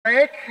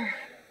Break.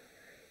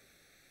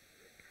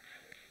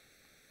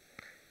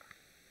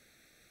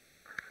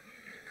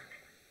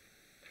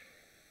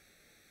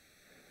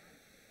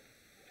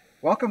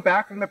 Welcome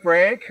back from the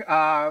break,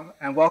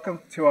 and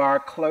welcome to our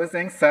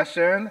closing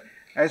session.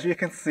 As you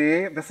can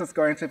see, this is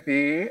going to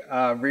be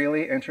a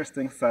really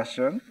interesting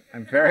session.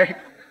 I'm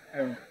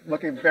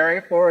looking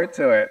very forward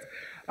to it.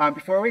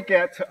 Before we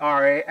get to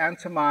Ari and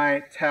to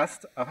my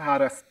test of how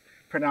to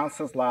pronounce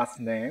his last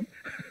name,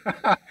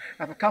 I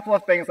have a couple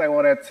of things I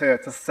wanted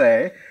to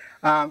say.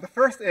 The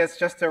first is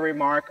just a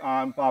remark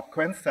on Bob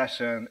Quinn's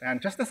session,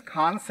 and just this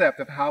concept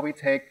of how we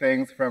take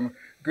things from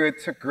good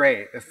to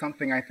great is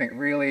something I think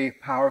really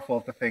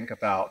powerful to think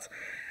about.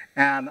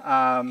 And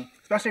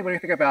especially when you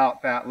think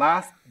about that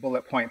last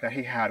bullet point that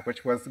he had,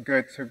 which was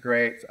good to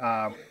great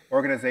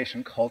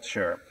organization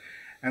culture.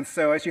 And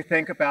so as you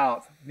think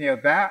about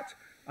that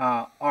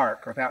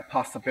arc or that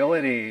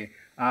possibility,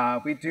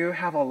 we do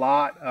have a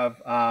lot of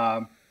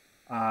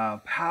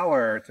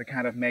power to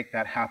kind of make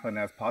that happen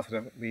as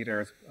positive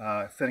leaders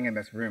sitting in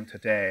this room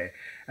today.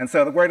 And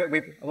so the word that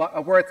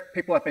a word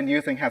people have been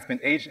using has been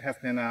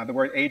the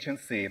word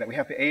agency, that we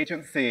have the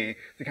agency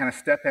to kind of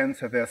step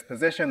into this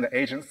position, the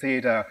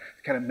agency to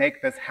kind of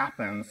make this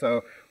happen.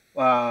 So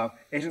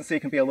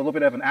agency can be a little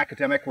bit of an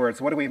academic word.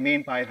 So what do we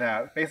mean by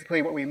that?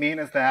 Basically what we mean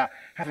is that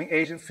having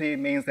agency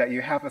means that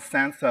you have a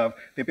sense of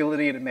the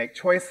ability to make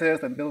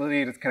choices, the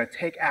ability to kind of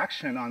take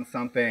action on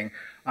something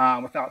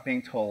without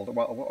being told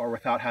or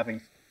without having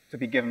to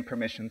be given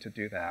permission to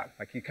do that.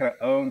 Like you kind of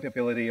own the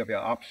ability of the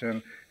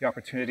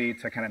opportunity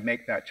to kind of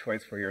make that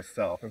choice for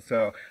yourself. And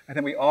so I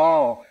think we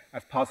all,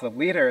 as positive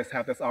leaders,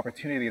 have this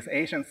opportunity, this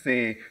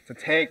agency to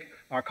take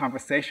our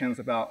conversations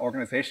about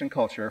organization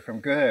culture from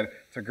good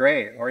to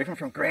great, or even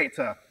from great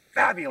to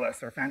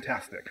fabulous or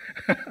fantastic.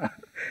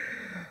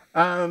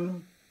 A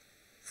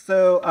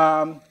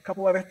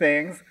couple other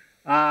things.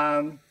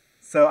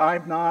 So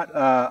I'm not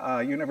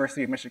a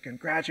University of Michigan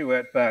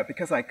graduate, but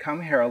because I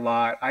come here a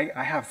lot,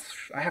 I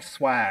have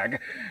swag.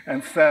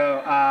 And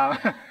so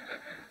I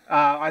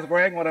was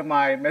wearing one of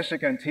my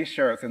Michigan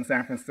t-shirts in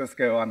San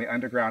Francisco on the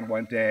Underground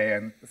one day,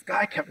 and this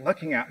guy kept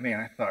looking at me,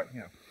 and I thought,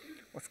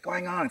 what's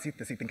going on?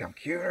 Does he think I'm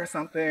cute or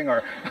something?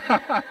 Or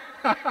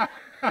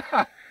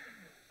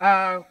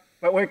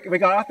but we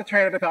got off the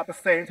train at about the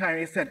same time, and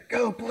he said,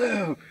 "Go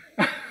Blue!"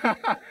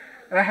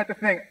 And I had to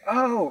think,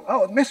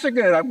 oh,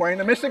 Michigan, I'm wearing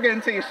the Michigan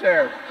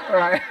t-shirt. All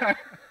right.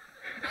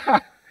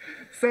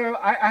 So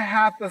I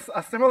have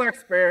a similar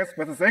experience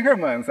with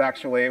Zingerman's,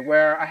 actually,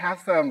 where I have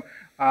some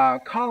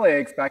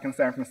colleagues back in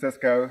San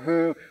Francisco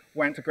who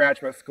went to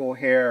graduate school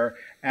here,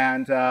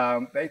 and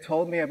they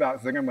told me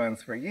about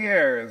Zingerman's for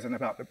years, and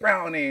about the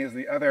brownies,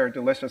 the other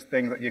delicious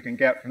things that you can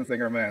get from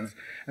Zingerman's.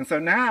 And so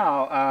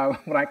now,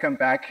 when I come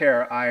back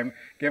here, I'm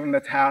given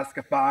the task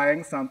of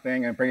buying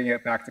something and bringing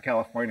it back to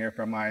California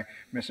for my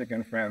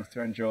Michigan friends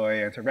to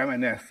enjoy and to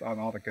reminisce on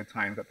all the good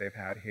times that they've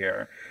had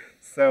here.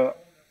 So,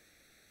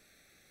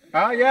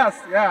 yes,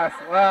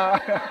 well,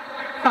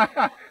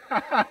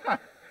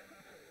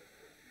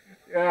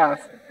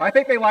 yes, I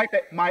think they like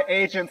my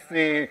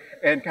agency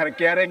in kind of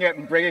getting it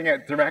and bringing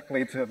it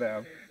directly to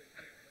them.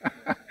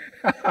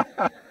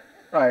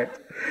 Right.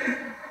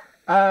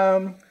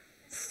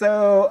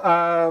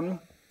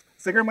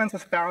 Zingerman's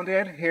was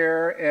founded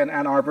here in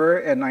Ann Arbor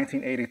in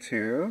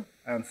 1982,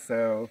 and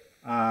so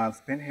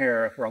it's been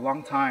here for a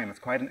long time. It's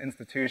quite an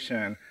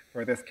institution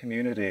for this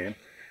community.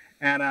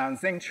 And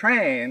Zing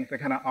Train, the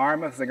kind of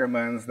arm of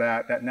Zingerman's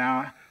that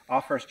now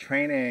offers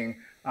training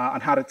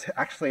on how to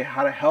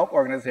help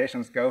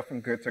organizations go from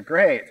good to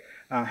great,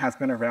 has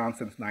been around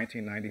since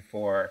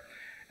 1994.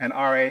 And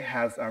RA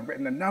has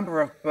written a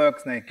number of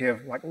books, and they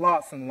give like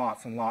lots and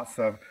lots and lots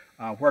of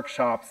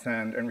workshops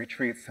and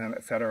retreats and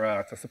et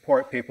cetera to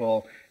support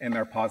people in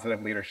their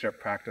positive leadership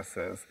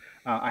practices.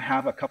 I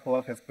have a couple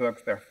of his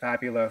books. They're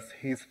fabulous.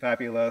 He's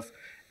fabulous.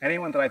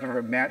 Anyone that I've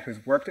ever met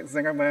who's worked at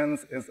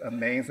Zingerman's is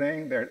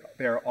amazing.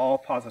 They're all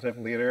positive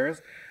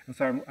leaders. And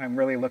so I'm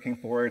really looking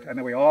forward, I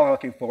know we all are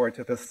looking forward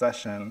to this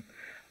session.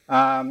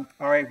 All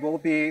right, we'll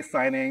be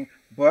signing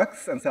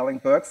books and selling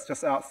books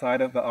just outside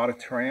of the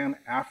auditorium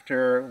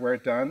after we're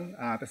done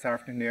this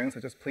afternoon. So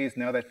just please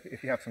know that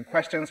if you have some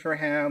questions for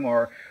him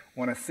or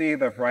want to see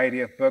the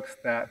variety of books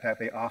that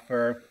they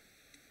offer,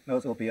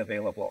 those will be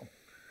available.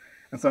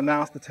 And so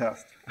now's the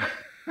test.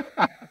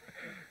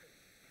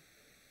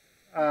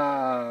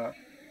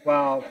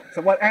 Well,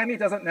 so what Andy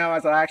doesn't know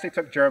is I actually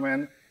took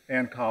German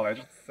in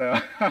college. So,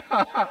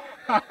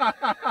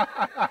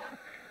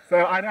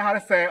 so I know how to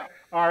say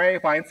R.A.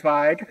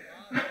 Weinzweig.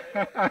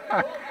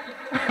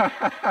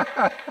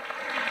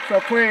 So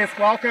please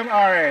welcome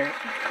Ari.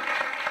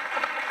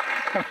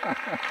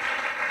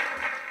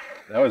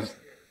 That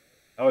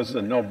was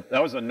a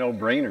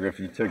no-brainer if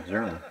you took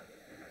German.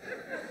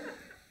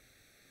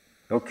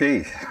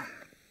 Okay.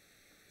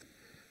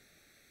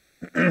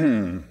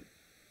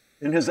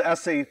 In his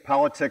essay,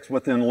 Politics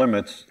Within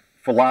Limits,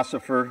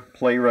 philosopher,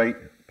 playwright,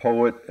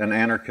 poet, and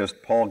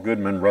anarchist Paul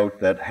Goodman wrote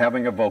that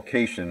having a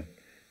vocation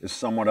is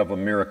somewhat of a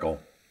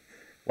miracle,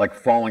 like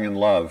falling in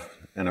love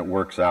and it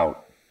works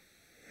out.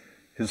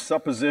 His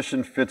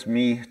supposition fits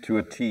me to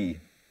a T.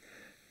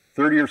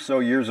 30 or so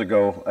years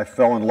ago, I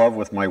fell in love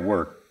with my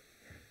work.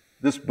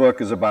 This book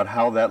is about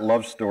how that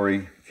love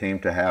story came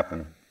to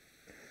happen.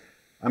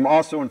 I'm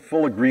also in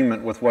full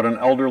agreement with what an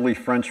elderly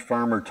French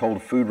farmer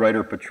told food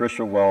writer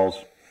Patricia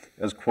Wells,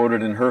 as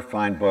quoted in her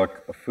fine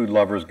book, A Food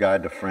Lover's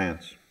Guide to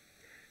France.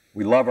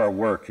 We love our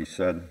work, he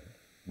said.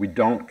 We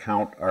don't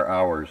count our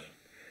hours.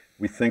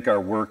 We think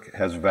our work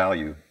has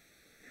value.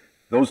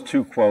 Those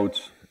two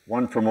quotes,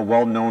 one from a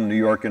well-known New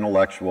York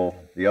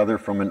intellectual, the other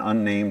from an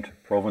unnamed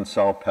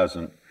Provençal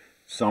peasant,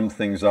 sum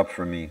things up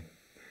for me.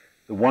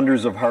 The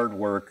wonders of hard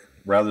work,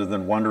 rather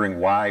than wondering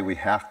why we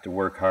have to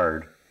work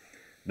hard,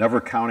 never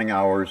counting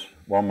hours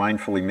while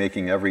mindfully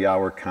making every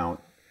hour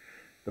count,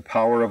 the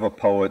power of a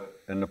poet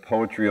and the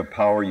poetry of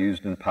power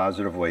used in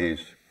positive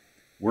ways,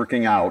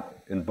 working out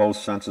in both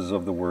senses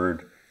of the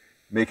word,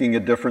 making a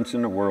difference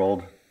in the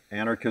world,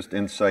 anarchist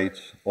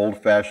insights,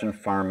 old-fashioned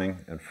farming,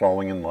 and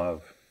falling in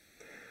love.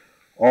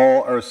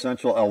 All are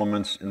essential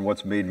elements in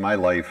what's made my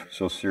life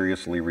so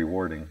seriously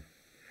rewarding.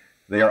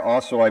 They are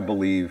also, I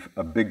believe,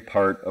 a big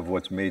part of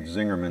what's made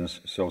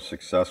Zingerman's so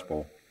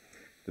successful.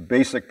 The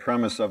basic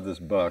premise of this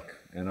book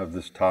and of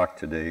this talk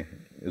today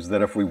is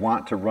that if we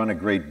want to run a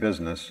great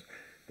business,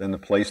 then the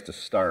place to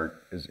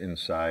start is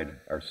inside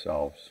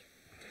ourselves.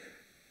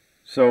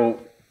 So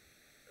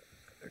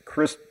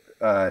Chris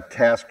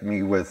tasked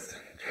me with,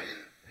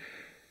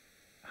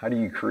 how do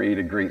you create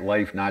a great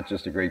life, not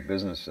just a great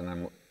business? And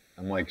I'm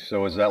like,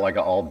 so is that like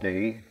an all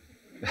day?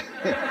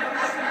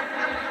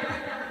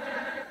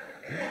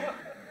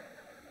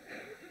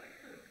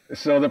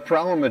 So the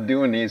problem with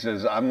doing these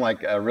is I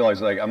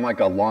realize I'm like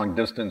a long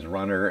distance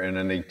runner, and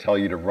then they tell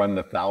you to run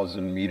the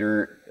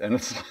 1,000-meter, and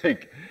it's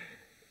like,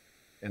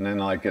 and then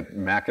like at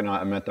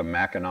Mackinac, I'm at the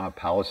Mackinac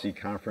Policy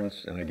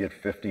Conference, and I get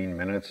 15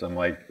 minutes. I'm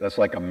like, that's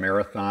like a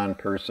marathon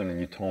person, and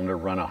you told them to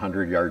run a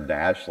 100-yard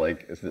dash.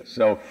 Like,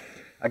 so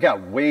I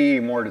got way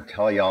more to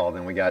tell y'all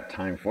than we got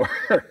time for.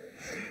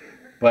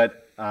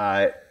 But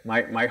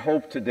my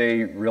hope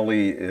today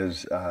really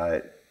is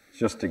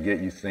just to get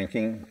you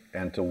thinking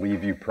and to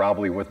leave you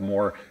probably with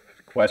more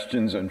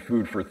questions and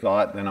food for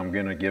thought than I'm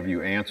going to give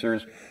you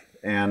answers,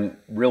 and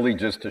really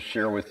just to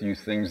share with you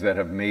things that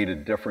have made a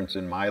difference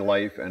in my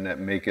life and that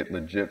make it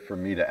legit for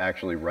me to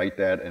actually write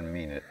that and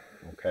mean it,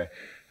 okay?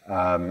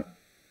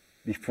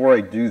 Before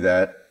I do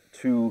that,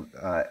 two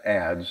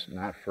ads,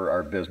 not for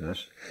our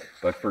business,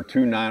 but for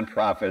two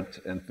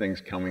nonprofits and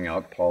things coming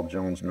up. Paul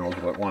Jones knows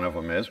what one of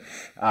them is.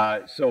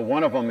 So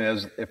one of them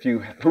is,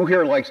 who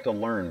here likes to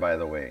learn, by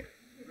the way?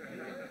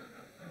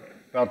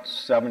 About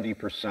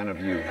 70% of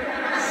you.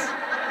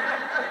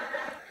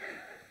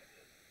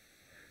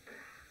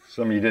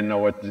 Some of you didn't know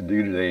what to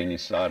do today, and you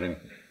saw it in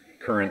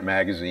Current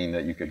magazine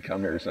that you could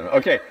come here or something.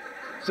 Okay,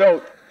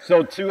 so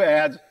two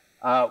ads.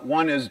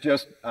 One is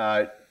just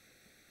I'm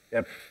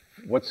going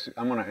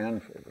to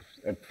end for this.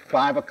 At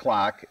 5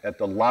 o'clock at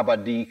the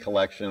Labadie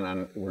Collection,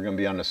 and we're going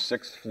to be on the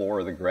 6th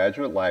floor of the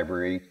Graduate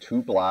Library,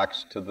 2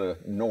 blocks to the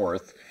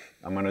north.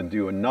 I'm going to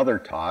do another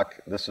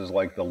talk. This is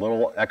like the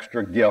little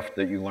extra gift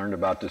that you learned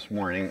about this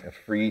morning, a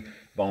free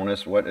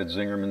bonus, what at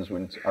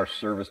Zingerman's, our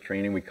service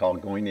training, we call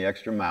going the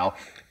extra mile.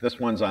 This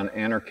one's on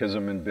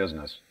anarchism in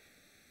business.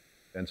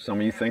 And some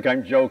of you think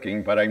I'm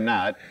joking, but I'm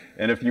not.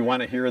 And if you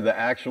want to hear the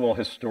actual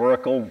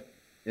historical,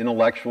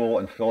 intellectual,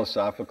 and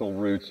philosophical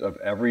roots of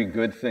every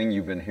good thing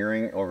you've been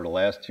hearing over the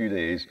last 2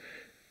 days,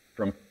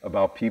 from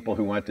about people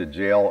who went to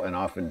jail and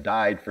often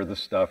died for the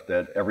stuff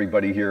that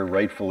everybody here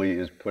rightfully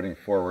is putting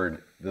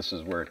forward, this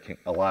is where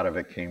a lot of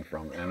it came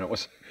from. And it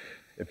was,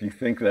 if you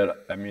think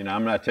that, I mean,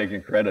 I'm not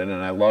taking credit, and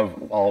I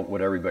love all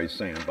what everybody's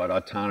saying about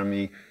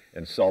autonomy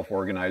and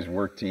self-organized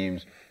work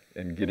teams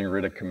and getting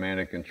rid of command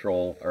and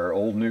control are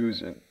old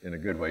news in a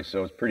good way.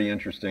 So it's pretty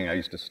interesting. I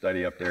used to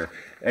study up there.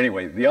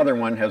 Anyway, the other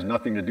one has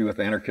nothing to do with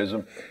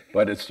anarchism,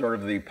 but it's sort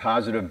of the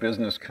Positive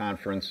Business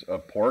Conference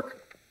of pork.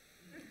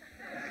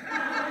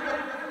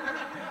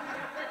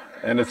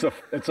 And it's a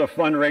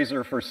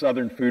fundraiser for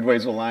Southern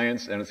Foodways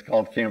Alliance, and it's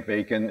called Camp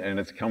Bacon, and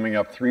it's coming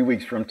up 3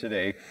 weeks from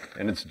today.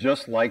 And it's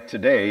just like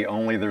today,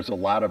 only there's a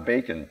lot of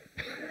bacon.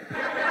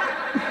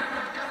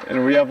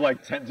 And we have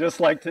like 10,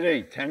 just like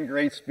today, 10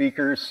 great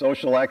speakers,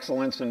 social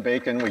excellence in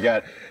bacon. We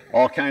got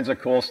all kinds of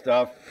cool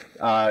stuff.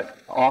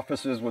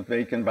 Offices with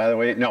bacon, by the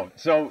way. No,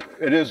 so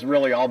it is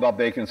really all about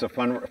bacon. It's a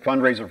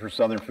fundraiser for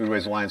Southern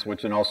Foodways Alliance,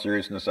 which in all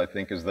seriousness, I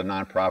think is the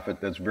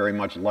nonprofit that's very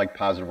much like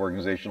positive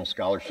organizational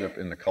scholarship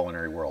in the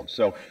culinary world.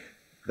 So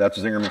that's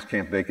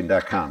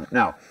zingermanscampbacon.com.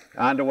 Now,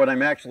 on to what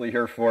I'm actually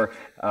here for,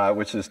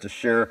 which is to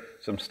share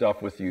some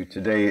stuff with you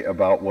today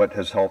about what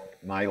has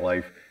helped my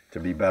life to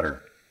be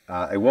better.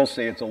 I will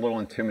say it's a little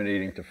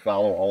intimidating to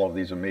follow all of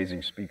these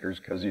amazing speakers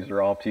because these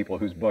are all people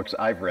whose books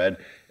I've read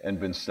and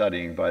been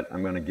studying, but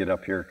I'm going to get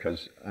up here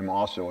because I'm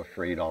also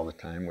afraid all the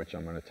time, which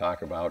I'm going to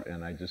talk about,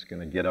 and I'm just going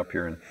to get up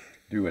here and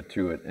do it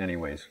to it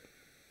anyways.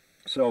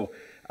 So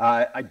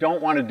I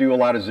don't want to do a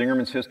lot of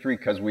Zingerman's history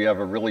because we have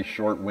a really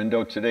short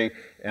window today,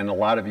 and a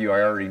lot of you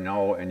I already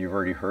know and you've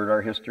already heard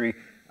our history.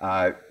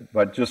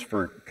 But just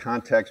for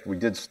context, we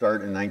did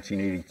start in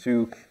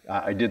 1982.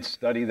 I did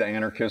study the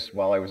anarchists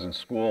while I was in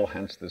school,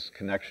 hence this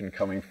connection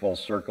coming full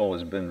circle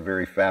has been a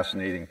very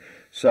fascinating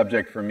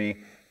subject for me.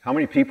 How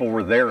many people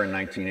were there in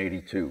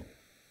 1982?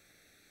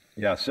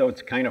 Yeah, so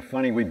it's kind of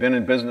funny. We've been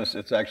in business.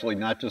 It's actually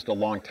not just a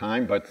long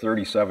time, but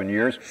 37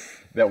 years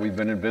that we've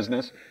been in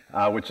business,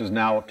 which is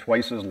now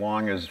twice as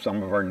long as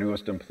some of our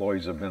newest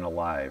employees have been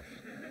alive.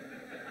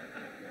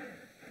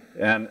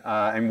 And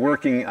I'm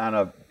working on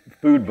a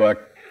food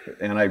book,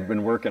 and I've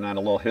been working on a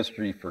little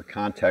history for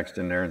context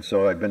in there, and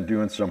so I've been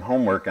doing some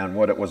homework on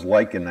what it was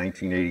like in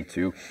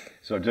 1982.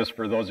 So just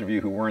for those of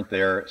you who weren't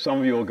there, some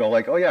of you will go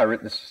like, oh yeah,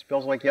 this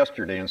feels like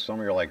yesterday, and some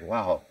of you are like,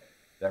 wow,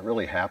 that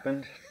really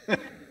happened?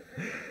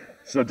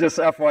 So just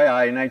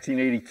FYI, in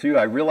 1982,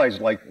 I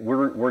realized like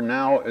we're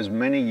now as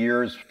many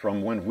years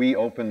from when we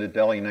opened the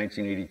deli in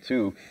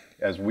 1982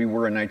 as we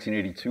were in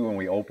 1982 when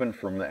we opened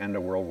from the end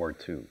of World War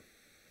II.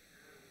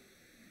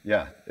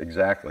 Yeah,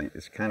 exactly.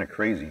 It's kind of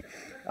crazy.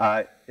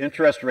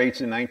 Interest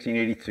rates in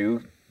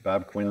 1982,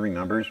 Bob Quinn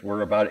remembers,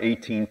 were about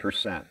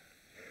 18%.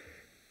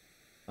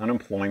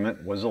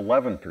 Unemployment was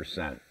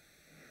 11%.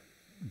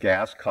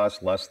 Gas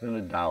cost less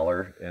than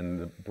 $1, and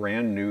the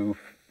brand new,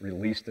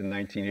 released in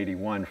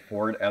 1981,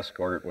 Ford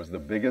Escort was the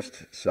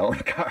biggest selling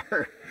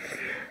car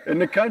in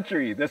the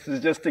country. This is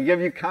just to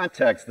give you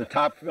context. The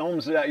top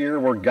films that year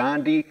were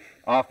Gandhi,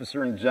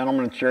 Officer and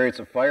Gentleman, and Chariots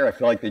of Fire. I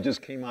feel like they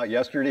just came out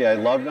yesterday. I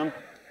loved them.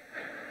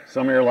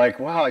 Some of you are like,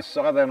 wow, I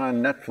saw that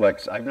on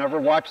Netflix. I've never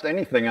watched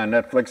anything on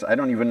Netflix. I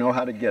don't even know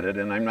how to get it,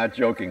 and I'm not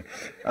joking.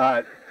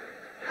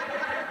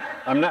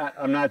 I'm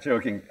not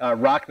joking.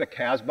 Rock the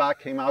Casbah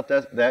came out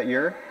that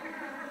year.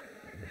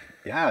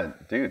 Yeah,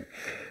 dude.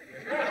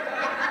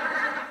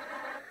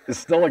 It's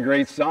still a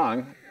great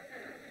song.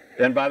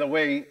 And by the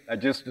way, I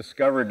just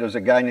discovered there's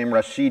a guy named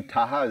Rashid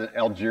Taha, an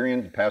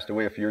Algerian, passed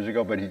away a few years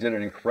ago, but he did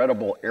an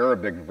incredible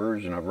Arabic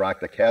version of Rock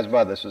the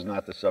Casbah. This is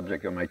not the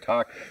subject of my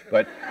talk,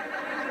 but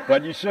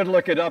you should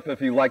look it up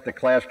if you like The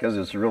Clash because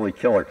it's really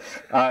killer.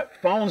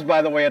 Phones,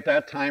 by the way, at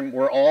that time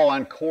were all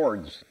on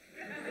cords.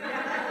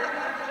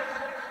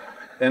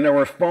 And there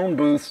were phone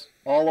booths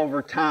all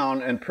over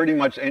town, and pretty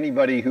much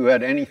anybody who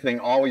had anything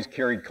always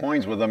carried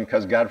coins with them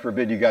because, God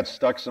forbid, you got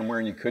stuck somewhere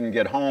and you couldn't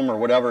get home or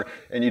whatever,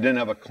 and you didn't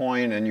have a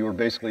coin, and you were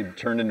basically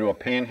turned into a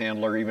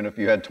panhandler even if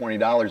you had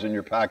 $20 in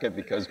your pocket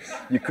because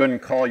you couldn't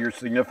call your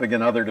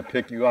significant other to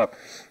pick you up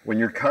when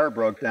your car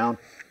broke down.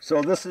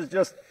 So this is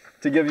just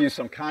to give you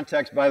some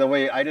context. By the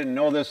way, I didn't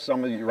know this,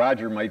 some of you,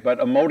 Roger might, but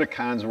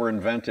emoticons were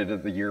invented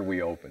at the year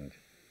we opened.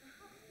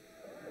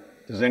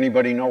 Does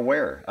anybody know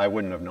where? I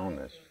wouldn't have known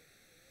this.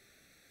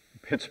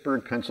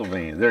 Pittsburgh,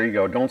 Pennsylvania. There you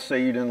go. Don't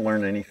say you didn't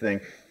learn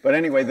anything. But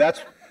anyway,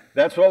 that's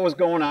what was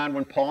going on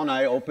when Paul and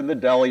I opened the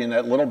deli in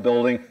that little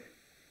building.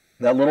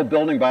 That little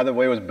building, by the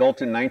way, was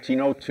built in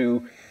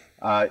 1902.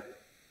 Kind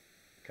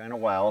of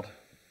wild.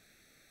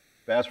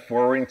 Fast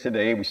forwarding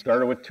today, we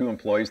started with 2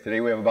 employees. Today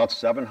we have about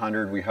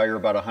 700. We hire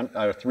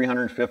about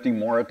 350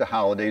 more at the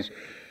holidays.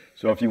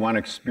 So if you want to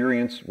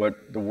experience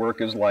what the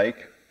work is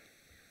like,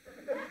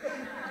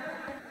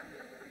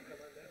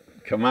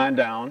 come on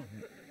down.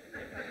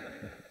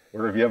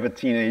 Or if you have a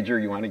teenager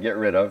you want to get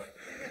rid of,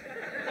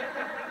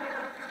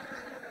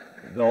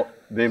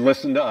 they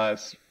listen to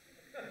us.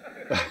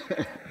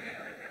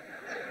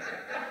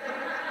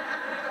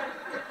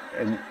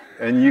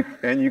 and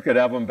you could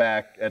have them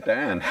back at the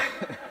end.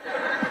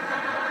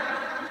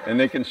 And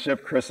they can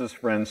ship Chris's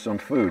friends some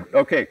food.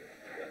 Okay,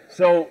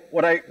 so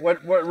what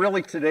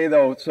really today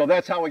though, so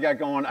that's how we got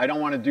going. I don't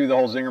want to do the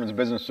whole Zingerman's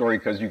business story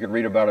because you could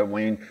read about it,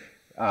 Wayne.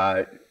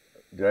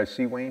 Did I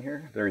see Wayne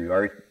here? There you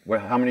are.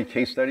 How many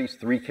case studies?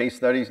 3 case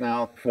studies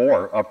now?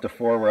 4, up to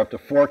 4. We're up to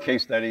 4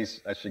 case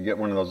studies. I should get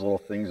one of those little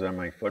things on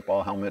my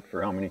football helmet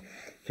for how many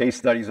case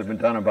studies have been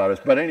done about us.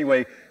 But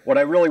anyway, what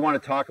I really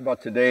want to talk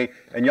about today,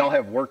 and y'all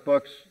have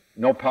workbooks,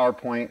 no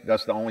PowerPoint.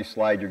 That's the only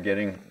slide you're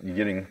getting. You're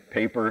getting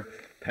paper,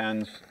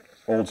 pens,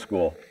 old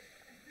school.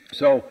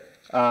 So,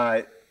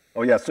 oh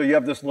yeah, so you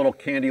have this little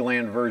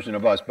Candyland version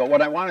of us. But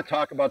what I want to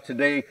talk about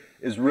today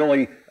is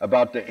really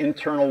about the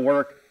internal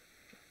work.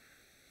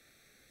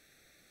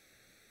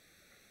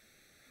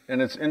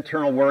 And it's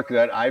internal work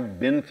that I've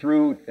been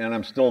through and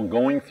I'm still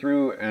going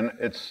through, and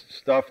it's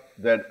stuff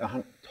that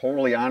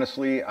totally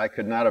honestly I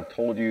could not have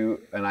told you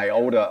an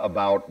iota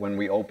about when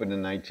we opened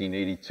in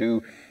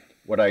 1982.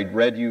 What I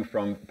read you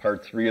from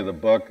part 3 of the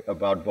book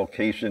about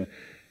vocation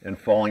and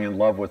falling in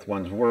love with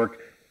one's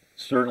work,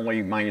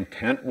 certainly my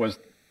intent was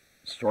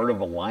sort of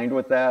aligned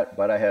with that,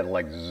 but I had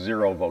like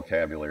 0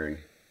 vocabulary.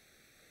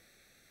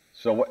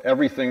 So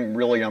everything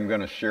really I'm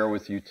going to share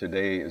with you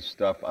today is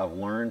stuff I've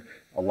learned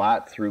a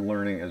lot through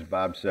learning, as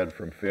Bob said,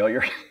 from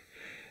failure.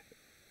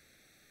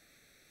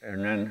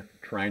 And then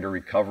trying to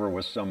recover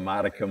with some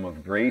modicum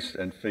of grace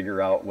and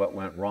figure out what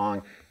went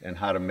wrong and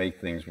how to make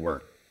things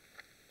work.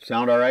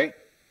 Sound all right?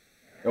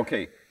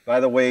 Okay, by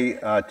the way,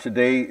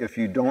 today, if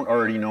you don't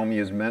already know me,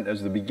 is meant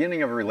as the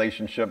beginning of a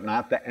relationship,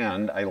 not the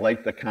end. I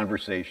like the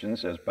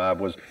conversations, as Bob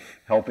was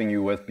helping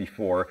you with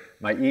before.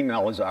 My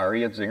email is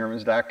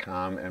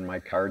ari@zingermans.com, and my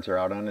cards are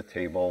out on the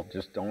table.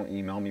 Just don't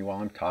email me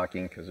while I'm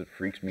talking, because it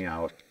freaks me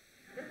out.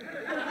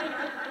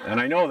 And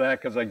I know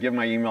that because I give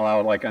my email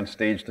out like on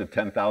stage to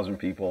 10,000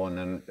 people, and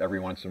then every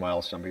once in a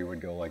while somebody would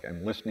go like,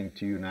 I'm listening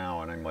to you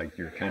now, and I'm like,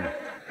 you're kind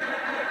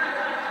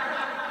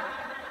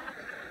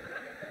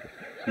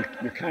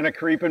of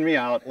creeping me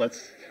out.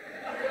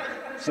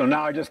 So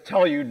now I just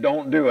tell you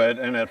don't do it,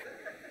 and at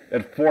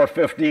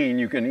 4:15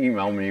 you can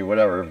email me,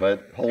 whatever,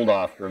 but hold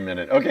off for a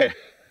minute.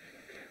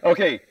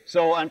 Okay,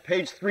 so on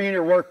page 3 in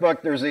your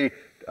workbook, there's a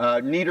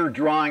neater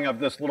drawing of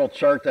this little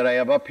chart that I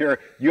have up here.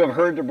 You have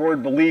heard the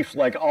word beliefs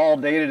like all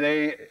day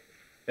today,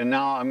 and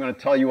now I'm going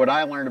to tell you what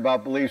I learned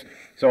about beliefs.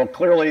 So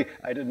clearly,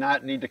 I did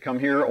not need to come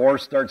here or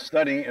start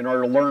studying in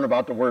order to learn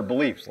about the word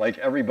beliefs. Like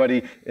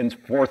everybody in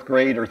 4th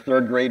grade or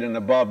 3rd grade and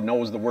above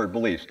knows the word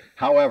beliefs.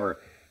 However,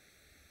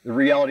 the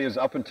reality is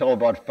up until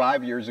about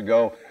 4 years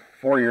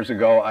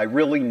ago, I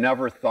really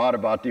never thought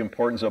about the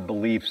importance of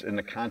beliefs in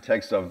the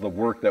context of the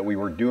work that we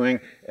were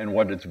doing and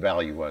what its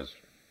value was.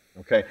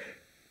 Okay?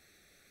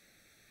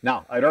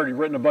 Now, I'd already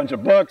written a bunch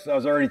of books. I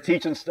was already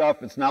teaching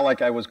stuff. It's not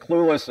like I was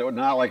clueless. It was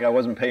not like I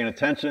wasn't paying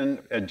attention.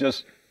 It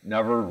just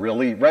never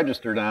really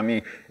registered on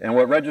me. And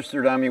what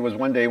registered on me was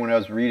one day when I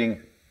was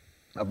reading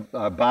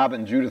Bob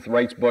and Judith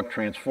Wright's book,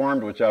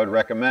 Transformed, which I would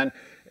recommend.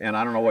 And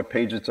I don't know what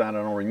page it's on.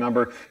 I don't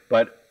remember.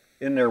 But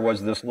in there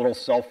was this little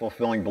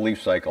self-fulfilling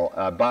belief cycle.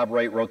 Bob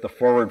Wright wrote the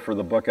foreword for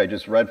the book I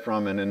just read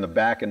from. And in the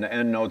back, in the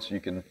end notes, you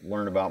can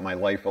learn about my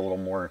life a little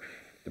more.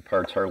 The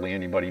parts hardly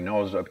anybody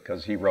knows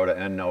because he wrote an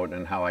end note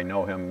and how I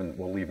know him, and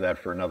we'll leave that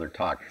for another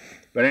talk.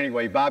 But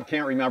anyway, Bob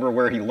can't remember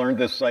where he learned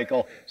this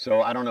cycle,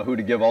 so I don't know who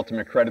to give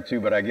ultimate credit to,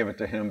 but I give it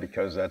to him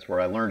because that's where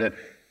I learned it.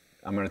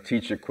 I'm going to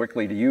teach it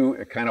quickly to you.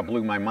 It kind of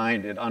blew my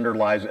mind. It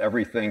underlies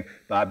everything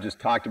Bob just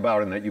talked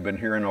about and that you've been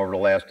hearing over the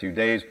last 2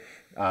 days.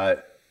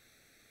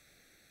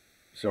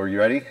 So are you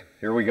ready?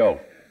 Here we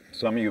go.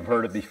 Some of you have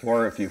heard it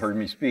before if you've heard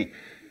me speak.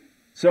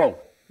 So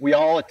we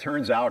all, it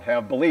turns out,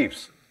 have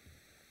beliefs.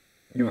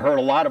 You've heard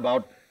a lot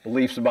about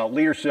beliefs about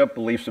leadership,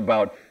 beliefs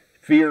about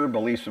fear,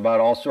 beliefs about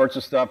all sorts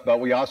of stuff, but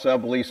we also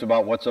have beliefs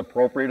about what's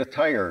appropriate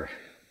attire,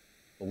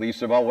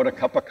 beliefs about what a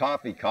cup of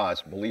coffee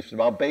costs, beliefs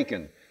about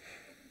bacon,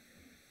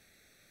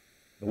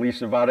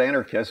 beliefs about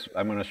anarchists.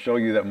 I'm going to show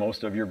you that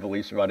most of your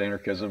beliefs about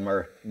anarchism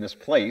are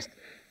misplaced.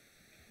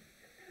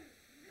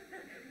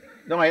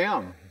 No, I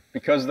am,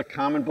 because the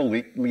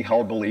commonly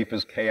held belief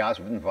is chaos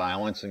and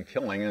violence and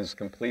killing is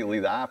completely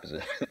the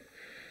opposite.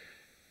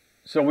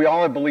 So we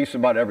all have beliefs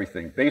about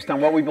everything. Based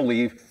on what we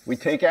believe, we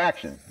take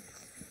action.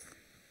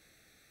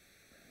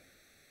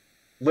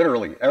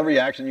 Literally, every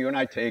action you and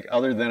I take,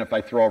 other than if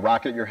I throw a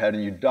rock at your head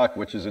and you duck,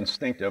 which is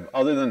instinctive,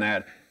 other than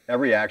that,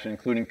 every action,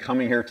 including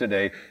coming here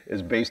today,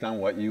 is based on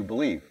what you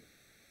believe.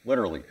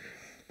 Literally.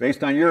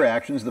 Based on your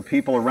actions, the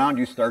people around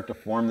you start to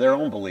form their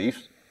own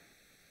beliefs.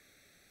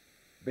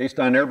 Based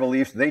on their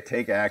beliefs, they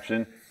take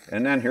action.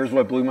 And then here's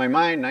what blew my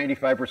mind.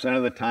 95%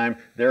 of the time,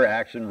 their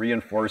action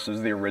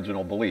reinforces the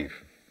original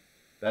belief.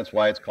 That's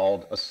why it's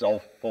called a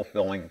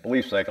self-fulfilling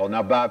belief cycle.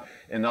 Now, Bob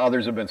and the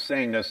others have been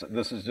saying this.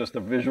 This is just a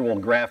visual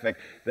graphic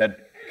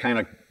that kind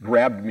of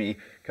grabbed me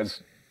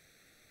because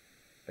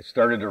I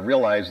started to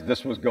realize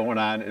this was going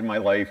on in my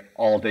life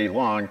all day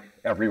long,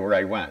 everywhere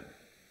I went.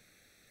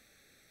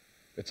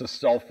 It's a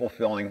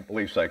self-fulfilling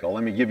belief cycle.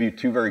 Let me give you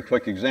 2 very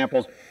quick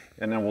examples,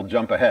 and then we'll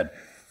jump ahead.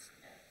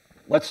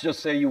 Let's just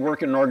say you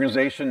work in an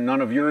organization,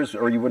 none of yours,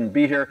 or you wouldn't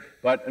be here,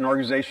 but an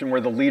organization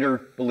where the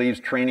leader believes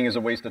training is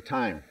a waste of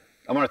time.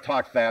 I'm going to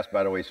talk fast,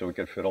 by the way, so we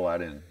could fit a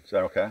lot in. Is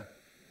that okay?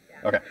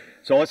 Yeah. Okay.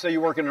 So let's say you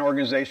work in an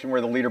organization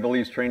where the leader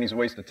believes training is a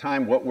waste of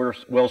time. What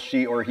will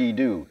she or he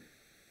do?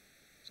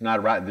 It's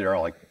not right. They're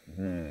all like,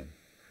 You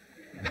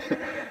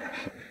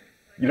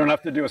don't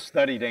have to do a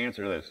study to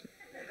answer this.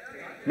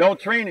 No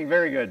training.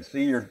 Very good.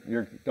 See,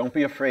 don't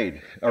be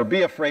afraid. Or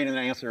be afraid and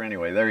answer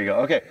anyway. There you go.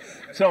 Okay.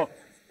 So,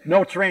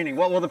 no training.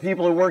 What will the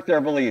people who work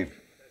there believe?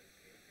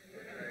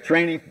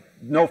 Training.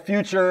 No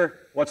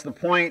future. What's the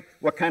point?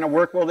 What kind of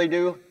work will they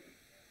do?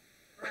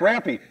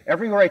 Crappy.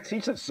 Everywhere I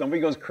teach this, somebody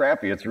goes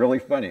crappy. It's really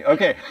funny.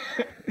 Okay.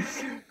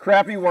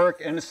 Crappy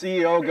work, and the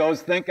CEO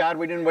goes, thank God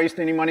we didn't waste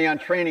any money on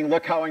training.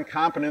 Look how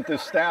incompetent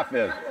this staff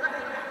is.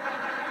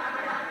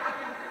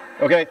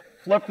 Okay.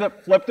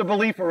 Flip the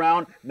belief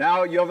around.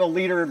 Now you have a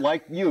leader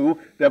like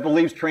you that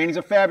believes training's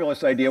a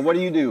fabulous idea. What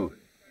do?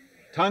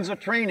 Tons of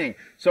training.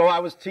 So I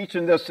was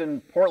teaching this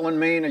in Portland,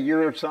 Maine a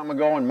year or something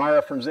ago, and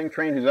Mara from Zing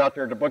Train, who's out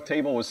there at the book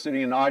table, was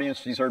sitting in the audience.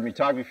 She's heard me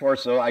talk before,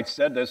 so I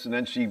said this, and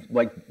then she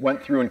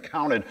went through and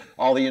counted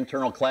all the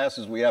internal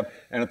classes we have,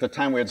 and at the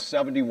time we had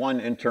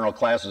 71 internal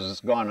classes. It's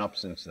gone up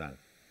since then.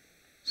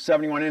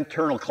 71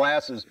 internal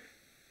classes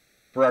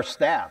for our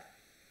staff.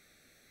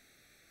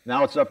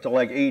 Now it's up to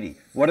like 80.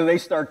 What do they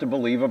start to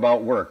believe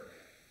about work?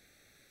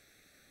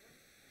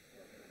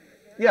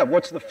 Yeah,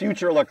 what's the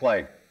future look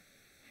like?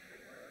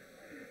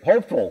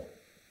 Hopeful.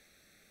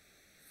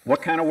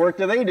 What kind of work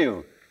do they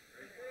do?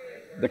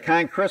 The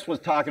kind Chris was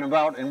talking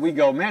about, and we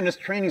go, man, this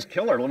training's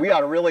killer. We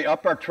ought to really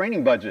up our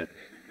training budget.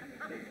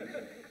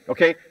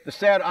 Okay, the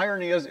sad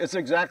irony is it's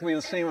exactly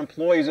the same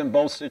employees in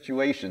both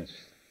situations.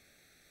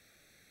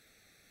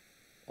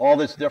 All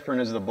that's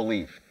different is the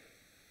belief.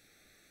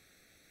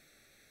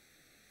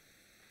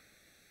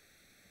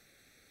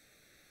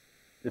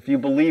 If you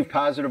believe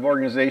positive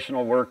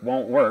organizational work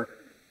won't work,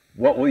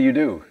 what will you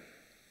do?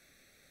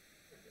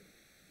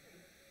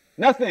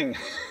 Nothing.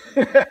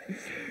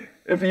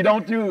 If you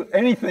don't do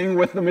anything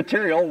with the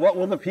material, what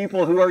will the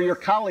people who are your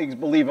colleagues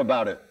believe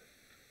about it?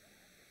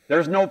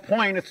 There's no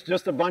point. It's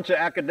just a bunch of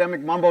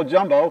academic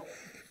mumbo-jumbo.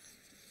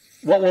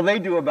 What will they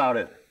do about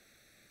it?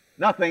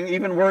 Nothing.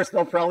 Even worse,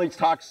 they'll probably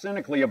talk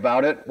cynically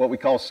about it, what we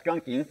call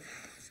skunking.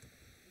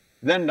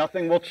 Then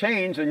nothing will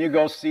change, and you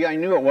go, see, I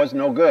knew it was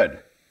no good.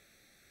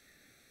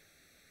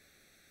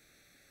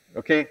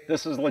 Okay,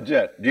 this is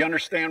legit. Do you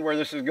understand where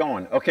this is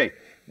going? Okay,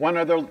 one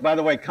other, by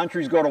the way,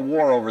 countries go to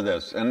war over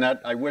this, and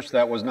that I wish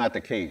that was not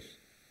the case.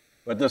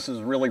 But this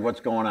is really what's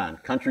going on.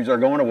 Countries are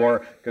going to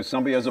war because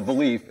somebody has a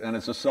belief, and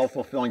it's a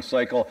self-fulfilling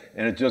cycle,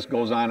 and it just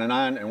goes on,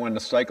 and when the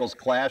cycles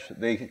clash,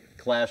 they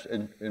clash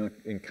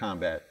in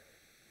combat,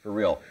 for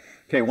real.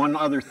 Okay, one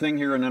other thing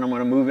here, and then I'm going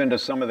to move into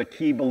some of the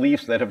key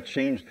beliefs that have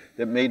changed,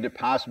 that made it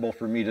possible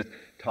for me to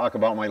talk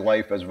about my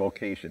life as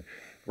vocation.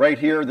 Right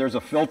here, there's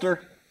a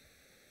filter.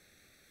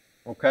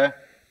 Okay?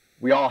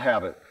 We all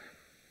have it.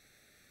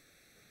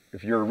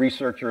 If you're a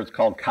researcher, it's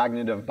called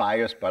cognitive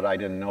bias, but I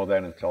didn't know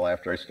that until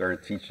after I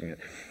started teaching it.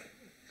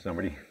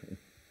 Somebody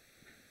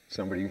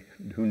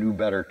who knew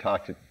better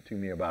talked to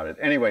me about it.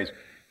 Anyways,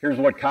 here's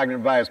what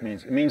cognitive bias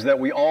means. It means that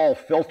we all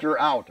filter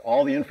out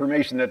all the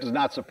information that does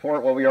not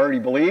support what we already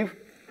believe,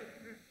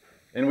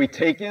 and we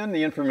take in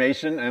the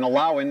information and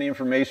allow in the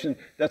information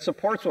that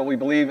supports what we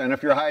believe. And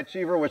if you're a high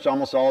achiever, which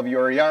almost all of you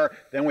already are,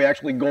 then we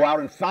actually go out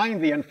and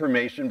find the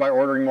information by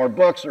ordering more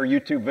books or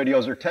YouTube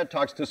videos or TED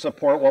Talks to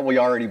support what we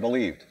already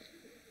believed.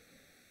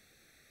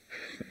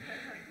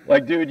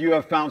 Like, dude, you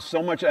have found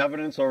so much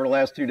evidence over the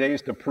last 2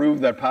 days to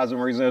prove that positive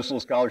organizational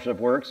scholarship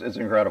works. It's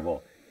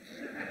incredible.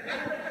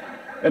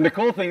 And the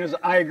cool thing is,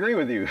 I agree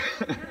with you.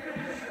 Do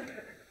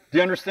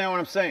you understand what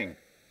I'm saying?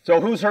 So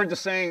who's heard the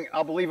saying,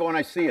 I'll believe it when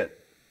I see it?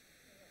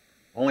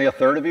 Only a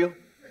third of you?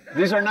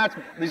 These are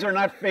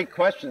not fake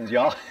questions,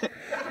 y'all.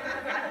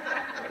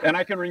 And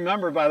I can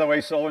remember, by the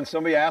way, so when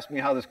somebody asked me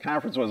how this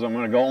conference was, I'm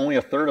going to go, only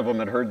a third of them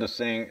had heard the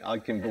saying, I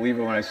can believe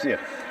it when I see it.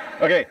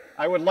 Okay,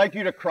 I would like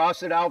you to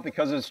cross it out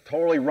because it's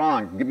totally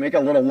wrong. Make a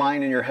little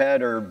line in your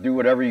head or do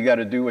whatever you got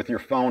to do with your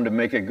phone to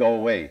make it go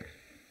away.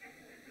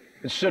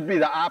 It should be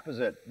the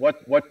opposite.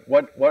 What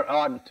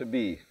ought to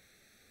be?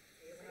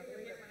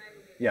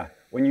 Yeah,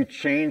 when you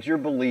change your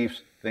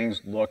beliefs,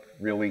 things look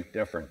really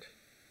different.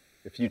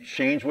 If you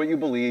change what you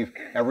believe,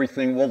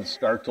 everything will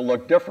start to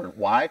look different.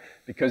 Why?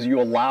 Because you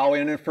allow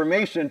in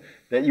information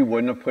that you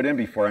wouldn't have put in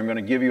before. I'm going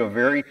to give you a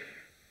very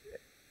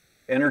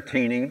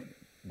entertaining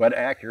but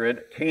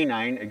accurate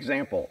canine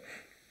example.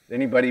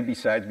 Anybody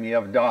besides me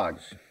have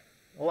dogs?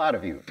 A lot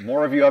of you.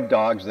 More of you have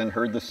dogs than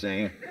heard the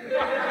saying.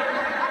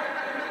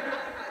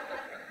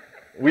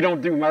 We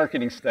don't do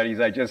marketing studies.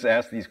 I just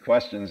ask these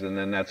questions, and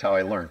then that's how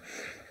I learn.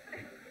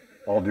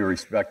 All due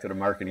respect to the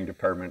marketing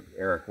department,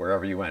 Eric,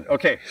 wherever you went.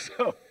 Okay,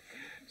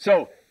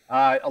 so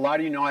a lot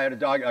of you know I had a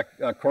dog,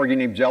 a corgi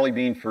named Jelly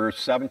Bean, for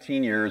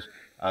 17 years.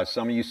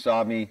 Some of you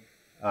saw me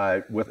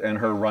and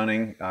her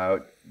running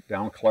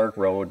down Clark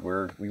Road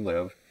where we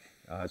live.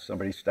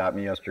 Somebody stopped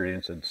me yesterday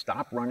and said,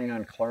 stop running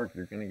on Clark,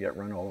 you're going to get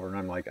run over. And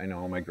I'm like, I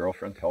know, my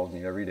girlfriend tells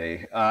me every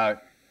day.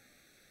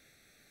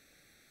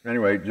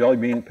 Anyway, Jelly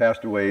Bean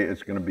passed away.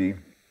 It's going to be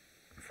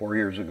 4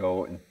 years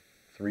ago in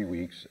 3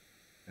 weeks,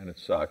 and it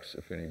sucks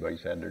if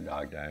anybody's had their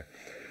dog die.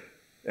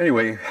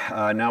 Anyway,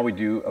 now we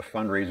do a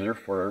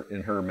fundraiser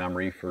in her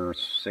memory for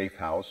Safe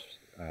House,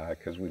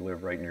 because we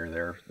live right near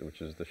there,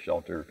 which is the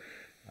shelter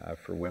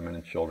for women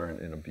and children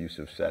in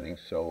abusive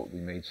settings. So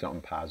we made something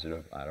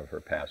positive out of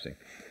her passing.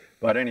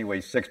 But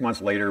anyway, 6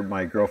 months later,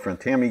 my girlfriend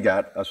Tammy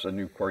got us a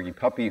new corgi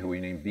puppy who we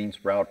named Bean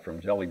Sprout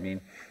from Jelly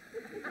Bean.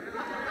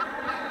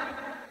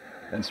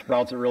 And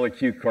Sprout's a really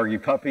cute corgi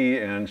puppy,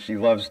 and she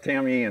loves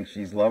Tammy, and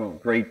she's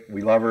great.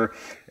 We love her.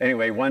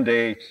 Anyway, one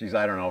day, she's,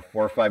 I don't know,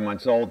 4 or 5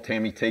 months old.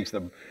 Tammy takes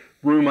the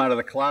broom out of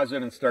the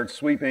closet and starts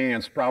sweeping,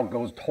 and Sprout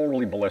goes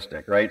totally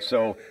ballistic, right?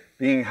 So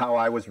being how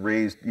I was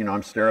raised, you know,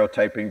 I'm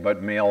stereotyping,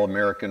 but male,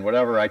 American,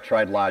 whatever, I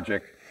tried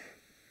logic.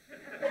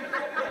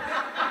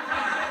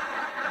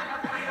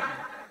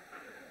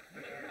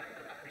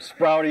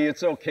 Sprouty,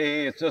 it's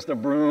okay, it's just a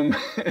broom.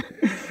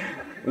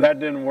 That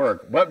didn't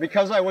work. But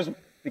because I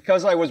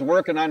was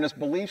working on this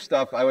belief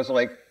stuff, I was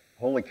like,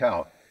 holy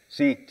cow.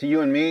 See, to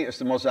you and me, it's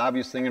the most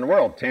obvious thing in the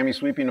world. Tammy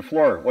sweeping the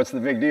floor, what's the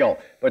big deal?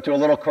 But to a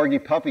little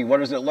corgi puppy, what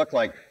does it look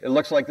like? It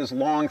looks like this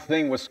long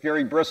thing with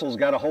scary bristles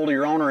got a hold of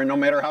your owner, and no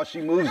matter how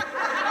she moves,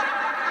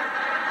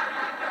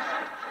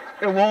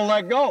 it won't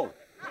let go.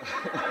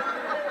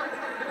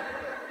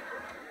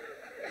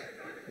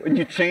 When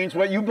you change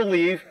what you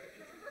believe,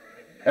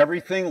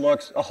 Everything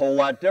looks a whole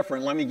lot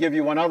different. Let me give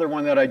you one other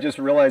one that I just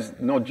realized,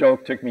 no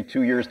joke, took me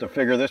 2 years to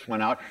figure this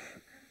one out.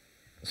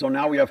 So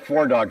now we have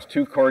 4 dogs,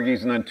 2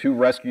 corgis and then 2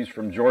 rescues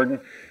from Jordan.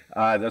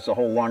 That's a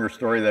whole longer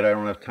story that I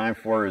don't have time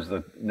for, is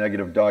the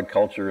negative dog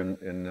culture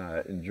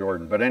in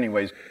Jordan. But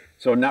anyways,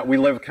 so now we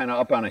live kind of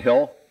up on a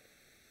hill,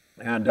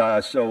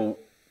 and so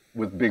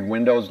with big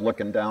windows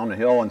looking down the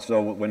hill, and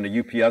so when the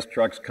UPS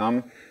trucks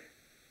come,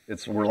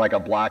 we're like a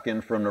block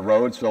in from the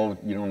road, so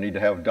you don't need to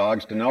have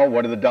dogs to know.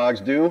 What do the dogs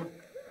do?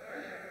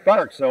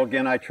 Bark. So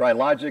again, I try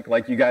logic.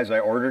 Like you guys, I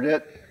ordered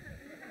it.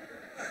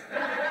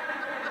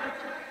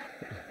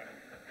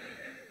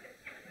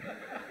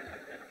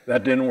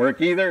 That didn't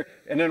work either.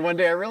 And then one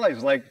day I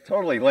realized, like,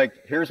 totally,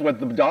 like, here's what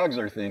the dogs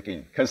are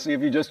thinking. Because see,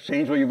 if you just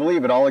change what you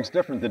believe, it all looks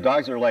different. The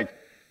dogs are like,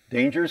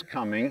 danger's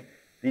coming.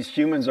 These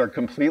humans are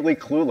completely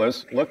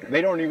clueless. Look,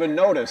 they don't even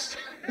notice.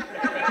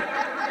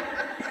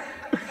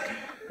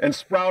 And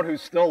Sprout,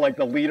 who's still like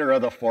the leader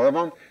of the 4 of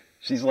them,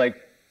 she's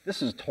like,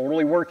 this is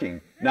totally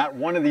working. Not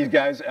one of these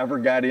guys ever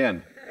got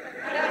in.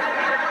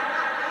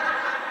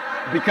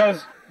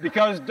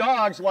 Because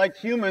dogs, like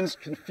humans,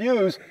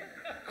 confuse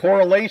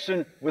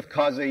correlation with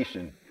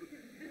causation.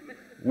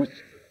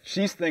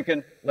 She's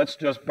thinking, let's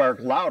just bark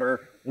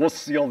louder, we'll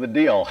seal the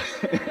deal.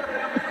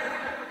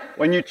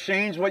 When you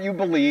change what you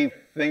believe,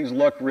 things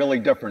look really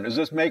different. Is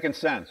this making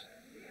sense?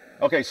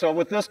 Okay, so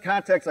with this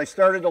context, I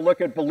started to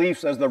look at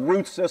beliefs as the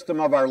root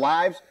system of our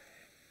lives.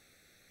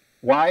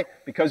 Why?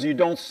 Because you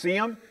don't see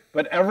them,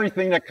 but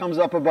everything that comes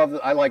up above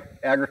I like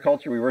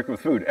agriculture, we work with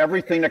food.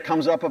 Everything that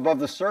comes up above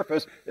the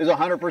surface is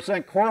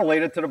 100%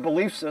 correlated to the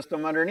belief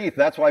system underneath.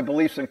 That's why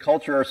beliefs and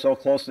culture are so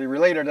closely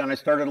related, and I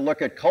started to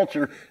look at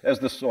culture as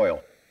the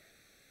soil.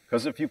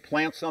 Because if you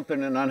plant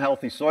something in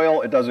unhealthy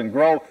soil, it doesn't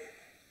grow.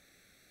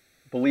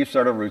 Beliefs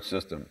are the root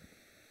system.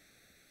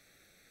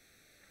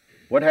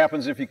 What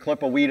happens if you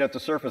clip a weed at the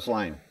surface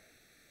line?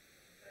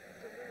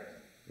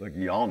 Look,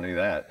 you all knew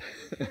that.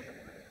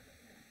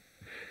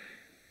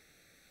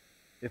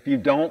 If you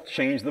don't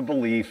change the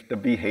belief, the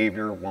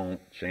behavior won't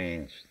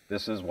change.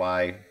 This is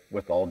why,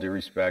 with all due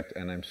respect,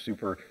 and I'm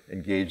super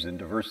engaged in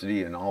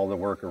diversity and all the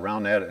work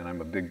around that, and I'm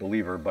a big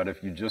believer, but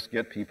if you just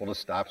get people to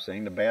stop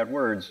saying the bad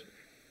words,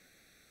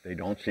 they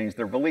don't change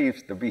their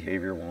beliefs, the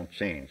behavior won't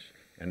change.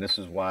 And this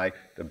is why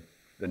the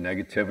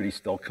negativity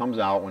still comes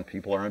out when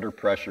people are under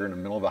pressure in the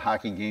middle of a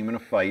hockey game and a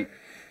fight.